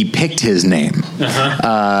he picked his name,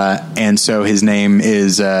 and so his name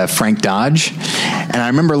is Frank Dodge, and I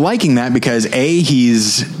remember liking that because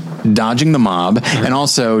he's dodging the mob, and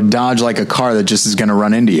also dodge like a car that just is going to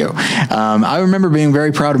run into you. I remember being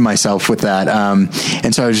very proud of myself with that,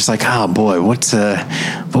 and so I was just like, oh boy, what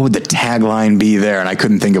would the tagline be there? And I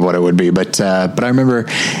couldn't think of what it would be, but I remember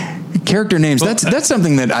character names. Well, that's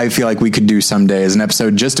something that I feel like we could do someday as an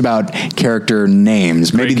episode just about character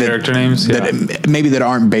names. Maybe character names, that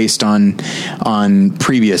aren't based on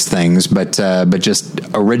previous things, but just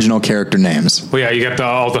original character names. Well, yeah, you got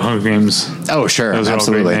all the Hunger Games. Oh, sure, those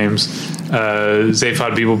absolutely. Are all great names.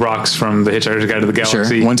 Zaphod Beeblebrox from The Hitchhiker's Guide to the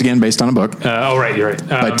Galaxy. Sure. Once again, based on a book. You're right.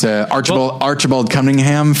 But Archibald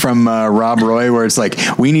Cunningham from Rob Roy, where it's like,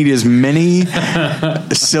 we need as many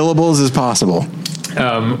syllables as possible.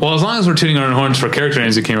 Well, as long as we're tooting our own horns for character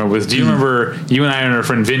names we came up with, do you remember you and I and our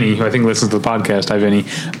friend Vinny, who I think listens to the podcast, hi Vinny,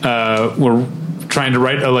 were trying to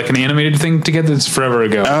write an animated thing together? It's forever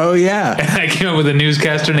ago. Oh yeah. And I came up with a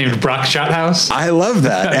newscaster named Brock Shothouse. I love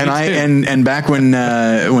that. And back when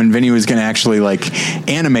Vinny was going to actually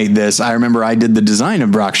animate this, I remember I did the design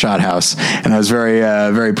of Brock Shothouse, and I was very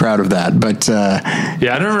very proud of that. But I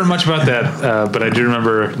don't remember much about that, but I do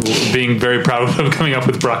remember being very proud of coming up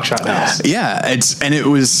with Brock Shothouse. Yeah, it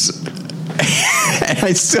was. And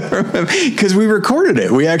I still remember because we recorded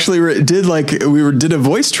it. We actually did a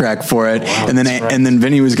voice track for it, and then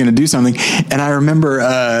Vinny was going to do something, and I remember.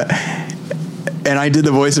 And I did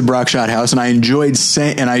the voice of Brock Shothouse, and I enjoyed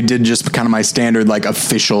saying, and I did just kind of my standard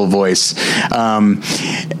official voice.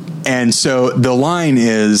 And so the line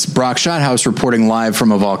is Brock Shothouse reporting live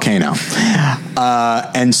from a volcano.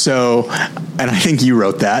 And I think you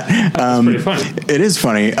wrote that. That's pretty funny. It is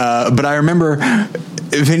funny. But I remember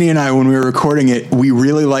Vinny and I, when we were recording it, we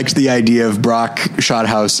really liked the idea of Brock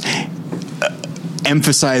Shothouse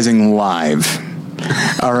emphasizing live.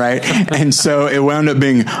 All right. And so it wound up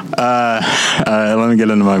being, let me get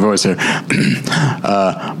into my voice here.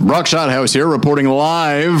 Brock Shothouse here reporting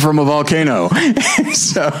live from a volcano.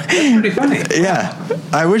 So that's pretty funny. Yeah.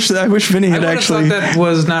 I wish Vinny had actually. I thought that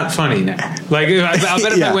was not funny now. I'll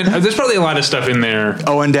bet if I went, there's probably a lot of stuff in there.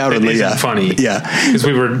 Oh, undoubtedly. That isn't funny. Yeah. Because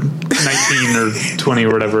we were 19 or 20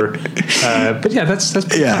 or whatever. But yeah, that's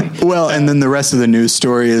pretty funny. Well, and then the rest of the news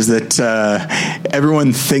story is that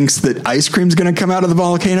everyone thinks that ice cream's going to come out of the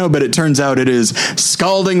volcano, but it turns out it is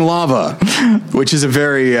scalding lava, which is a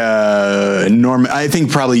very Norm. I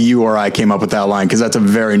think probably you or I came up with that line because that's a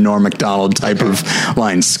very Norm Macdonald type of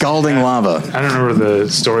line. Scalding lava. I don't remember the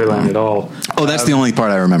storyline at all. Oh, that's the only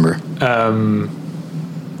part I remember.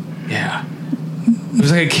 Yeah, it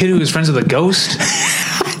was like a kid who was friends with a ghost.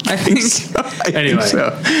 I think. So. Anyway,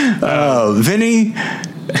 Vinny,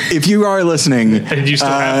 if you are listening and you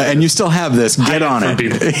still have this, get on it.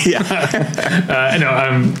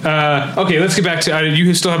 Okay, let's get back to.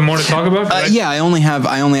 You still have more to talk about? Right? Yeah, I only have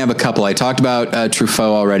a couple. I talked about Truffaut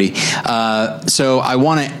already, so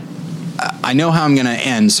I know how I'm going to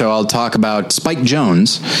end, so I'll talk about Spike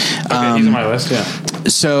Jonze. Okay, he's on my list. Yeah.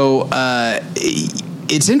 So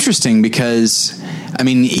it's interesting because. I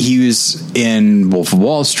mean, he was in Wolf of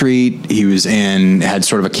Wall Street. He had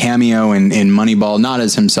sort of a cameo in Moneyball, not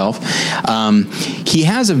as himself. He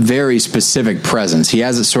has a very specific presence. He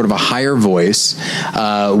has a sort of a higher voice,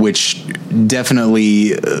 which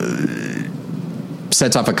definitely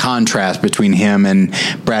sets off a contrast between him and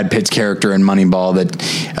Brad Pitt's character in Moneyball,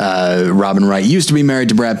 that Robin Wright used to be married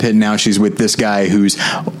to Brad Pitt. Now she's with this guy who's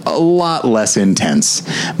a lot less intense.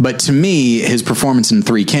 But to me, his performance in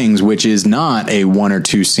Three Kings, which is not a one or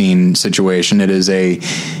two scene situation,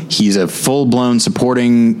 he's a full-blown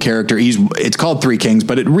supporting character. It's called Three Kings,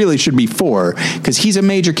 but it really should be four because he's a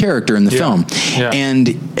major character in the film. Yeah.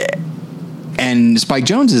 And Spike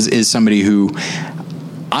Jonze is somebody who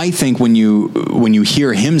I think when you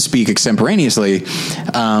hear him speak extemporaneously,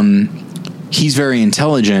 he's very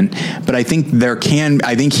intelligent, but I think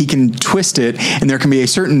he can twist it, and there can be a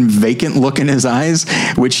certain vacant look in his eyes,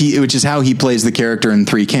 which is how he plays the character in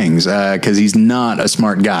Three Kings, because he's not a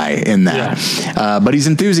smart guy in that, but he's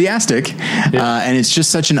enthusiastic, and it's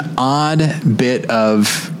just such an odd bit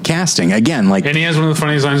of casting. Again, and he has one of the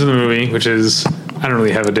funniest lines in the movie, which is, "I don't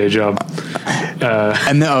really have a day job."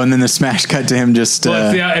 and then the smash cut to him just.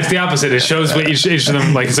 Well, it's the opposite. It shows what each of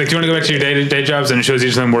them like. It's like, do you want to go back to your day jobs? And it shows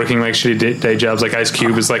each of them working like shitty day jobs. Like Ice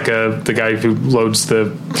Cube is like the guy who loads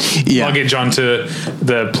the luggage onto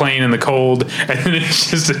the plane in the cold, and then it's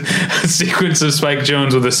just a sequence of Spike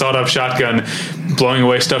Jonze with a sawed-off shotgun blowing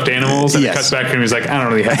away stuffed animals, and it cuts back to him. He's like, I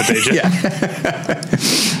don't really have a day job.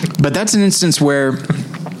 But that's an instance where,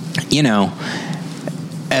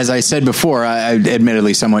 as I said before, I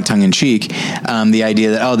admittedly somewhat tongue-in-cheek, the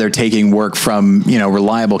idea that, they're taking work from,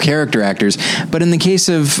 reliable character actors. But in the case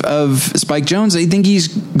of Spike Jonze, I think he's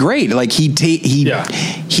great. Like, he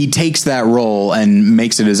takes that role and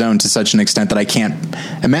makes it his own to such an extent that I can't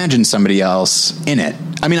imagine somebody else in it.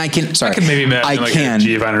 I mean, I can maybe imagine a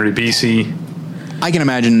Giovanni Ribisi. I can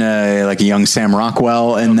imagine like a young Sam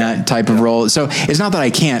Rockwell in that type of role. So it's not that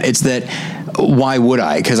I can't, it's that why would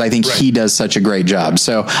I? Because I think he does such a great job.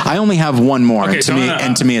 So I only have one more, and to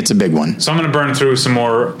me it's a big one. So I'm going to burn through some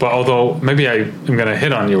more, but although maybe I am going to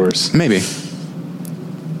hit on yours. Maybe.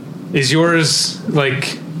 Is yours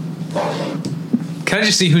like... Can I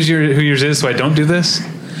just see who yours is so I don't do this?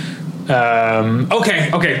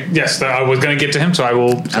 Okay. Yes, I was going to get to him, so I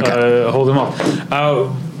will hold him up.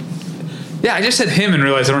 Yeah, I just said him and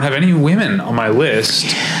realized I don't have any women on my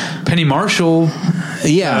list. Penny Marshall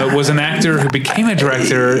was an actor who became a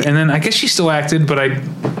director, and then I guess she still acted, but I'm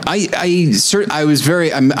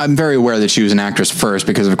very aware that she was an actress first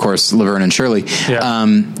because of course Laverne and Shirley. Yeah.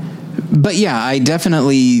 But yeah, I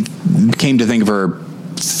definitely came to think of her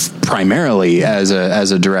primarily as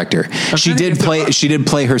a director. She did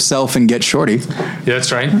play herself in Get Shorty. Yeah,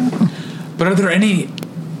 that's right. But are there any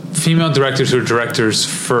female directors who are directors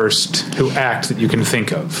first who act that you can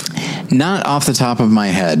think of? Not off the top of my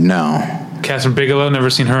head, no. Catherine Bigelow, never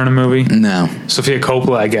seen her in a movie? No. Sophia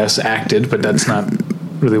Coppola, I guess, acted, but that's not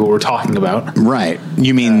really what we're talking about. Right.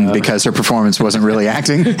 You mean because her performance wasn't really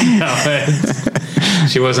acting? No,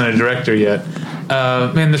 she wasn't a director yet.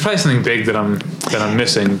 Man, there's probably something big that I'm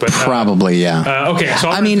missing, but probably, yeah. Okay,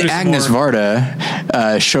 so Agnes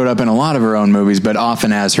Varda showed up in a lot of her own movies, but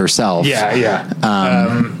often as herself. Yeah.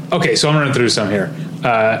 Okay, so I'm running through some here.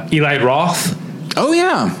 Eli Roth. Oh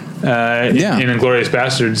yeah. In Inglourious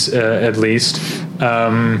Bastards, at least.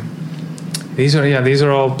 These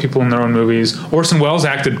are all people in their own movies. Orson Welles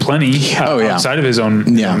acted plenty outside of his own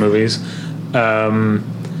movies.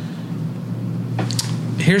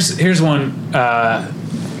 Here's one.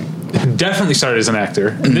 Definitely started as an actor.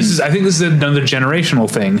 And I think this is another generational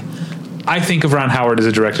thing. I think of Ron Howard as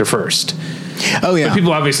a director first. Oh yeah, but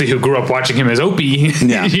people obviously who grew up watching him as Opie,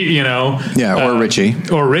 or Richie,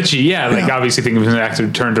 obviously think of him as an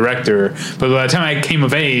actor turned director. But by the time I came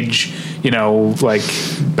of age, like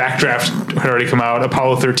Backdraft had already come out.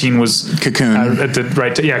 Apollo 13 was Cocoon at the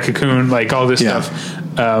right. Cocoon, like all this stuff.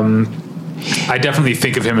 I definitely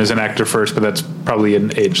think of him as an actor first, but that's probably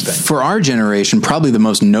an age thing. For our generation, probably the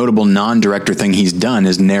most notable non-director thing he's done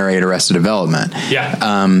is narrate Arrested Development. Yeah.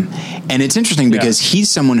 And it's interesting because he's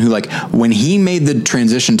someone who, like, when he made the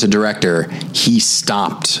transition to director, he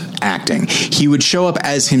stopped acting. He would show up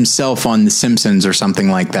as himself on The Simpsons or something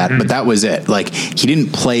like that, but that was it. Like, he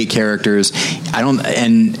didn't play characters. I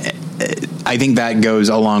think that goes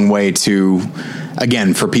a long way to...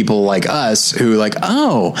 Again, for people like us who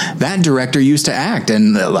that director used to act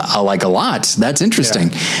and like a lot. That's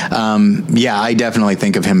interesting. I definitely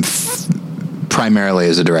think of him primarily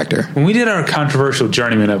as a director. When we did our controversial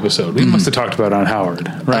Journeyman episode, we must have talked about Ron Howard,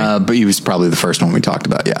 right? But he was probably the first one we talked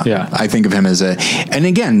about. Yeah. I think of him as and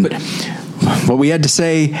again, what we had to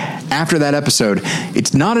say after that episode,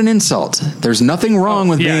 it's not an insult. There's nothing wrong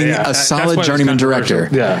with being a solid journeyman director.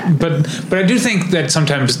 Yeah. But I do think that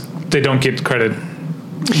sometimes they don't get credit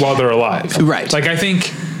while they're alive. Right. Like, I think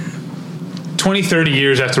 20, 30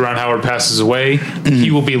 years after Ron Howard passes away, he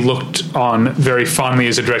will be looked on very fondly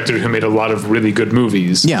as a director who made a lot of really good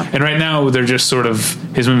movies. Yeah. And right now, they're just sort of,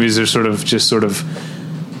 his movies are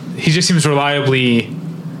he just seems reliably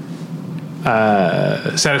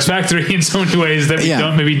satisfactory in so many ways that we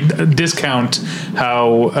don't maybe discount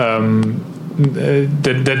how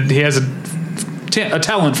that he has a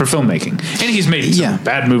talent for filmmaking, and he's made some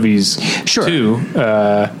bad movies too.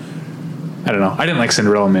 I don't know. I didn't like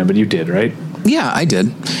Cinderella Man, but you did, right? Yeah, I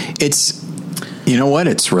did. It's, you know what?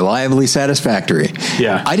 It's reliably satisfactory.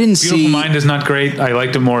 Yeah, I didn't Beautiful Mind is not great. I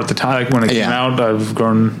liked it more at the time when it came out. I've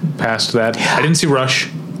grown past that. I didn't see Rush.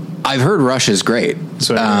 I've heard Rush is great.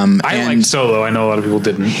 So I liked Solo. I know a lot of people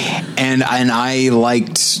didn't. And I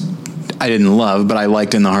liked. I didn't love, but I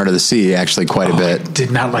liked In the Heart of the Sea actually quite a bit. I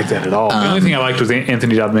did not like that at all. The only thing I liked was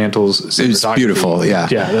Anthony Dodd Mantle's cinematography. It was beautiful, yeah.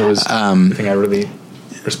 Yeah, that was the thing I really...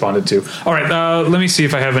 responded to. All right, let me see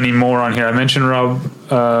if I have any more on here. I mentioned Rob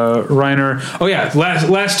Reiner. Oh yeah,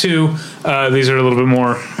 last two. These are a little bit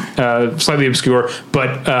more slightly obscure,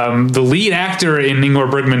 but the lead actor in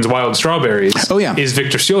Ingmar Bergman's Wild Strawberries is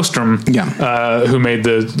Victor Sjöström, who made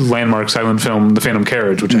the landmark silent film The Phantom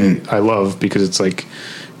Carriage, which I love because it's like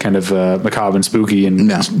kind of macabre and spooky,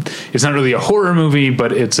 and it's not really a horror movie,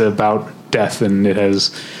 but it's about death, and it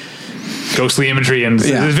has ghostly imagery, and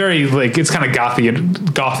it's very like, it's kind of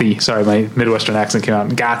gothy. Sorry, my Midwestern accent came out.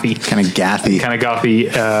 Gothy, kind of gothy,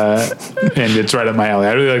 and it's right up my alley.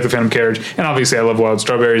 I really like The Phantom Carriage, and obviously I love Wild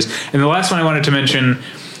Strawberries. And the last one I wanted to mention,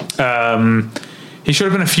 he showed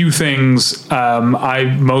up in a few things. I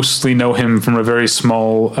mostly know him from a very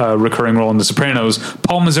small recurring role in The Sopranos.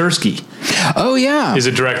 Paul Mazursky. Oh yeah, is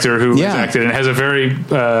a director who has acted and has a very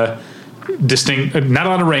distinct, not a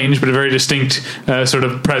lot of range, but a very distinct sort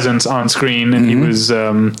of presence on screen. And he was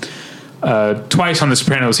twice on The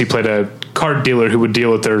Sopranos. He played a card dealer who would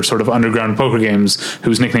deal with their sort of underground poker games,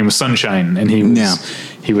 whose nickname was Sunshine, and he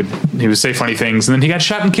would say funny things, and then he got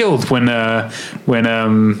shot and killed when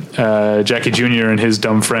Jackie Jr. and his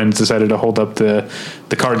dumb friends decided to hold up the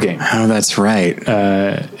card game. Oh, that's right.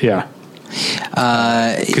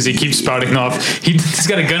 Because he keeps spouting off. He's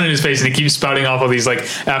got a gun in his face, and he keeps spouting off all these like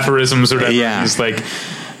aphorisms or whatever. Yeah. He's like,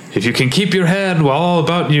 if you can keep your head while all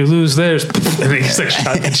about you lose theirs, and then he's like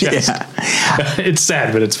shot in the chest. It's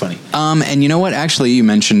sad, but it's funny. And you know what? Actually, you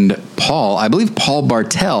mentioned Paul. I believe Paul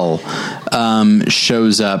Bartel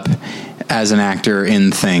shows up as an actor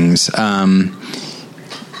in things. As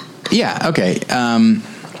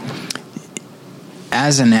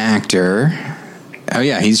an actor. Oh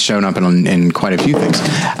yeah, he's shown up in quite a few things.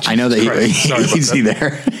 I know that he's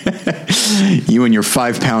there. You and your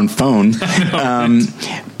 5-pound phone.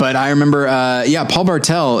 But I remember, Paul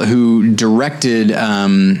Bartel, who directed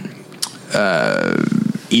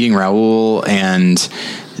Eating Raoul, and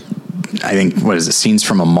I think Scenes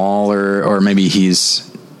from a Mall, or maybe he's.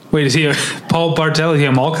 Wait, is he Paul Bartel? Is he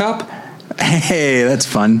a mall cop? Hey, that's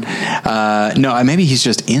fun. No, maybe he's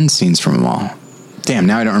just in Scenes from a Mall. Damn,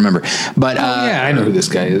 now I don't remember. But I know who this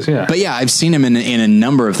guy is. Yeah, but I've seen him in a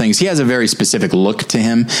number of things. He has a very specific look to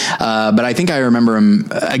him. But I think I remember him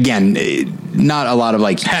again. Not a lot of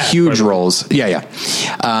like huge roles.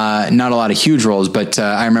 Not a lot of huge roles, but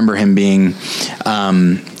I remember him being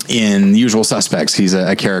in Usual Suspects. He's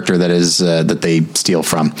a character that is that they steal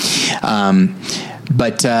from.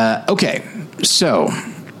 Okay, so.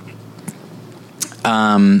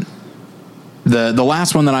 The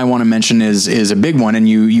last one that I want to mention is a big one, and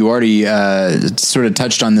you already sort of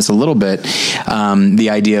touched on this a little bit. The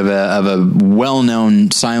idea of a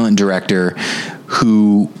well-known silent director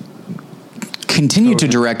who continued to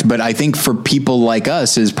direct, but I think for people like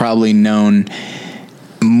us is probably known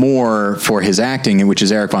more for his acting, which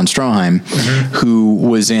is Erich von Stroheim, who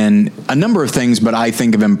was in a number of things, but I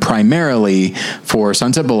think of him primarily for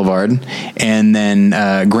Sunset Boulevard and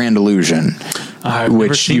then Grand Illusion.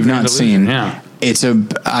 Which you've not seen. Yeah.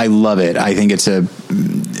 I love it. I think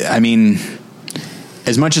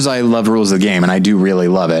as much as I love Rules of the Game, and I do really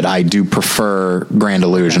love it, I do prefer Grand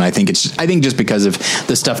Illusion. I think just because of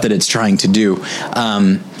the stuff that it's trying to do.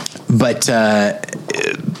 But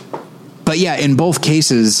in both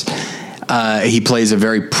cases, he plays a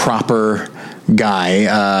very proper guy,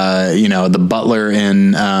 the butler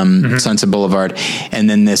in Sunset Boulevard, and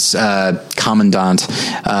then this commandant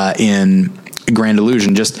in Grand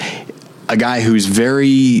Illusion, just a guy who's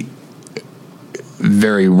very,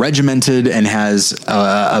 very regimented and has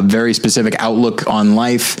a very specific outlook on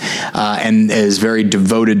life, and is very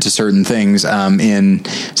devoted to certain things. In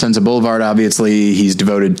Sunset Boulevard, obviously, he's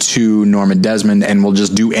devoted to Norma Desmond and will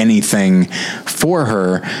just do anything for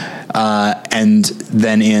her. And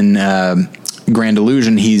then in Grand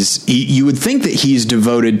Illusion, you would think that he's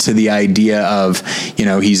devoted to the idea of,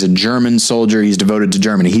 he's a German soldier, he's devoted to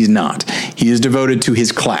Germany. He's not. He is devoted to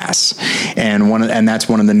his class. And that's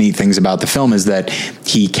one of the neat things about the film, is that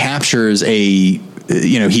he captures he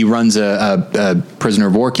runs a prisoner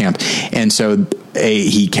of war camp. And so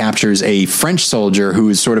he captures a French soldier who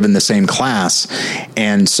is sort of in the same class.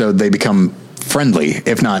 And so they become friendly,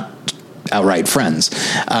 if not outright friends.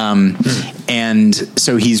 And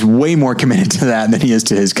so he's way more committed to that than he is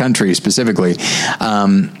to his country specifically.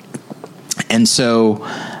 And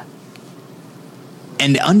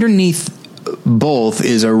underneath both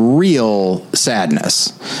is a real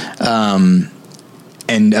sadness,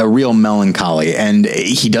 and a real melancholy. And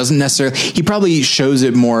he doesn't necessarily, he probably shows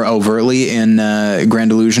it more overtly in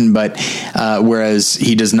Grand Illusion, but whereas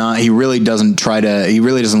he really doesn't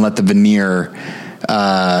let the veneer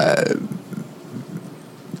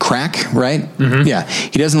crack, right? Mm-hmm. Yeah.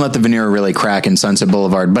 He doesn't let the veneer really crack in Sunset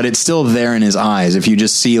Boulevard, but it's still there in his eyes. If you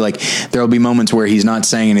just see, like, there'll be moments where he's not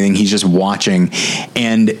saying anything, he's just watching,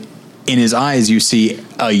 and in his eyes you see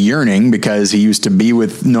a yearning because he used to be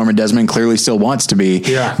with Norma Desmond, clearly still wants to be,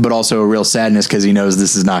 but also a real sadness because he knows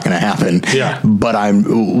this is not going to happen. But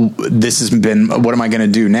this has been, what am I going to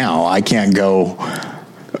do now? I can't go,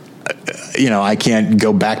 I can't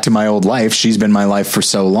go back to my old life. She's been my life for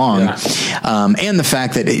so long. And the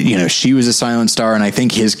fact that, she was a silent star, and I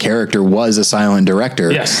think his character was a silent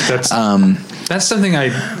director. Yes, that's something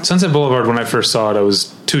Sunset Boulevard, when I first saw it, I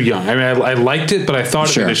was too young. I mean, I liked it, but I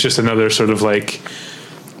thought of it as just another sort of like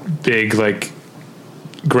big, like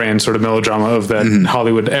grand sort of melodrama of that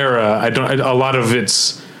Hollywood era. A lot of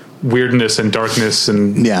its weirdness and darkness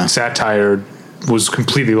and satire was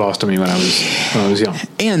completely lost on me when I was young.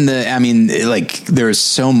 And there's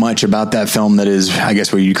so much about that film that is, I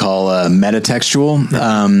guess, what you call metatextual.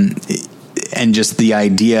 And just the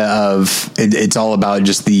idea of it's all about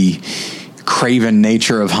just the craven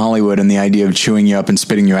nature of Hollywood and the idea of chewing you up and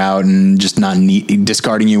spitting you out and just not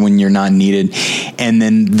discarding you when you're not needed. And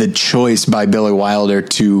then the choice by Billy Wilder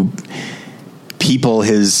to people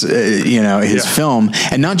his film,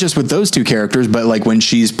 and not just with those two characters, but like when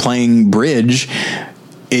she's playing bridge,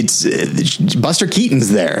 it's Buster Keaton's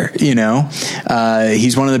there,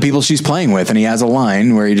 he's one of the people she's playing with, and he has a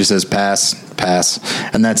line where he just says pass,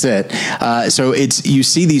 and that's it. So you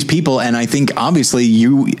see these people, and I think obviously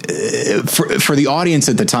for the audience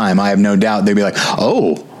at the time, I have no doubt they'd be like,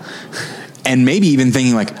 oh, and maybe even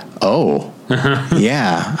thinking like, oh,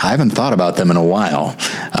 yeah, I haven't thought about them in a while.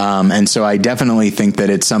 And so I definitely think that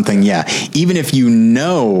it's something, even if you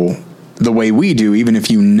know the way we do, even if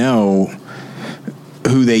you know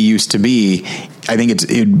who they used to be, I think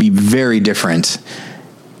it'd be very different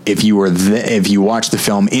if you were if you watched the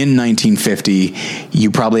film in 1950. You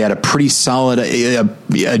probably had a pretty solid,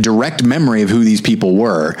 a direct memory of who these people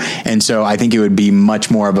were, and so I think it would be much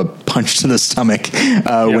more of a punch to the stomach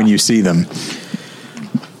when you see them.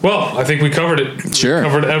 Well, I think we covered it. Sure, we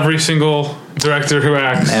covered every single director who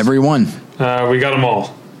acts. Everyone. We got them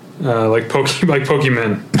all, like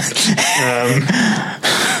Pokemon.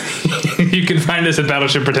 You can find us at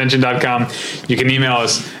battleshippretension.com. You can email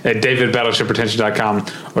us at david@battleshippretension.com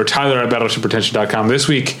or tyler@battleshippretension.com. This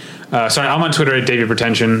week, I'm on Twitter at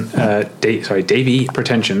davypretension. Davy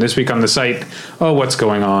Pretension. This week on the site, what's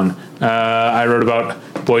going on? I wrote about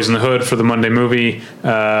Boys in the Hood for the Monday Movie.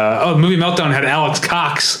 Movie Meltdown had Alex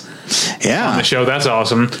Cox on the show. That's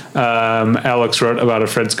awesome. Alex wrote about a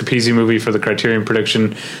Fred Scapese movie for the Criterion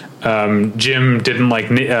Prediction. Jim didn't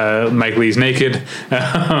like Mike Leigh's Naked.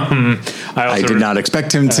 I did not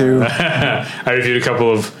expect him to. I reviewed a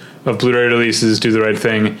couple of Blu-ray releases, Do the Right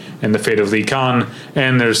Thing and The Fate of Lee Khan,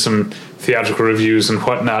 and there's some theatrical reviews and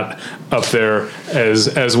whatnot up there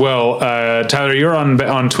as well. Tyler, you're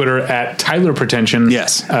on Twitter at Tyler Pretension.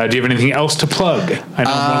 Yes. Do you have anything else to plug? I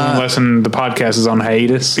know unless the podcast is on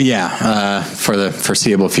hiatus. Yeah, for the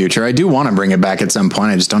foreseeable future. I do want to bring it back at some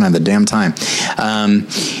point. I just don't have the damn time.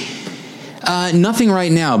 Nothing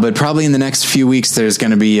right now, but probably in the next few weeks there's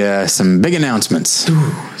going to be some big announcements.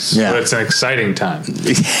 So it's an exciting time.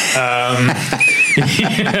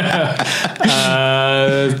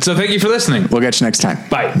 So thank you for listening. We'll catch you next time.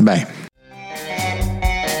 Bye. Bye.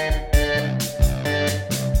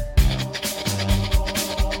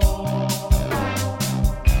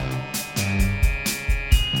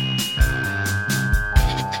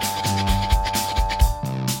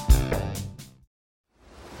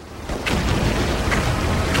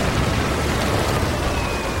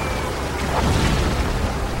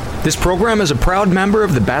 This program is a proud member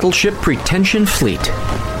of the Battleship Pretension Fleet.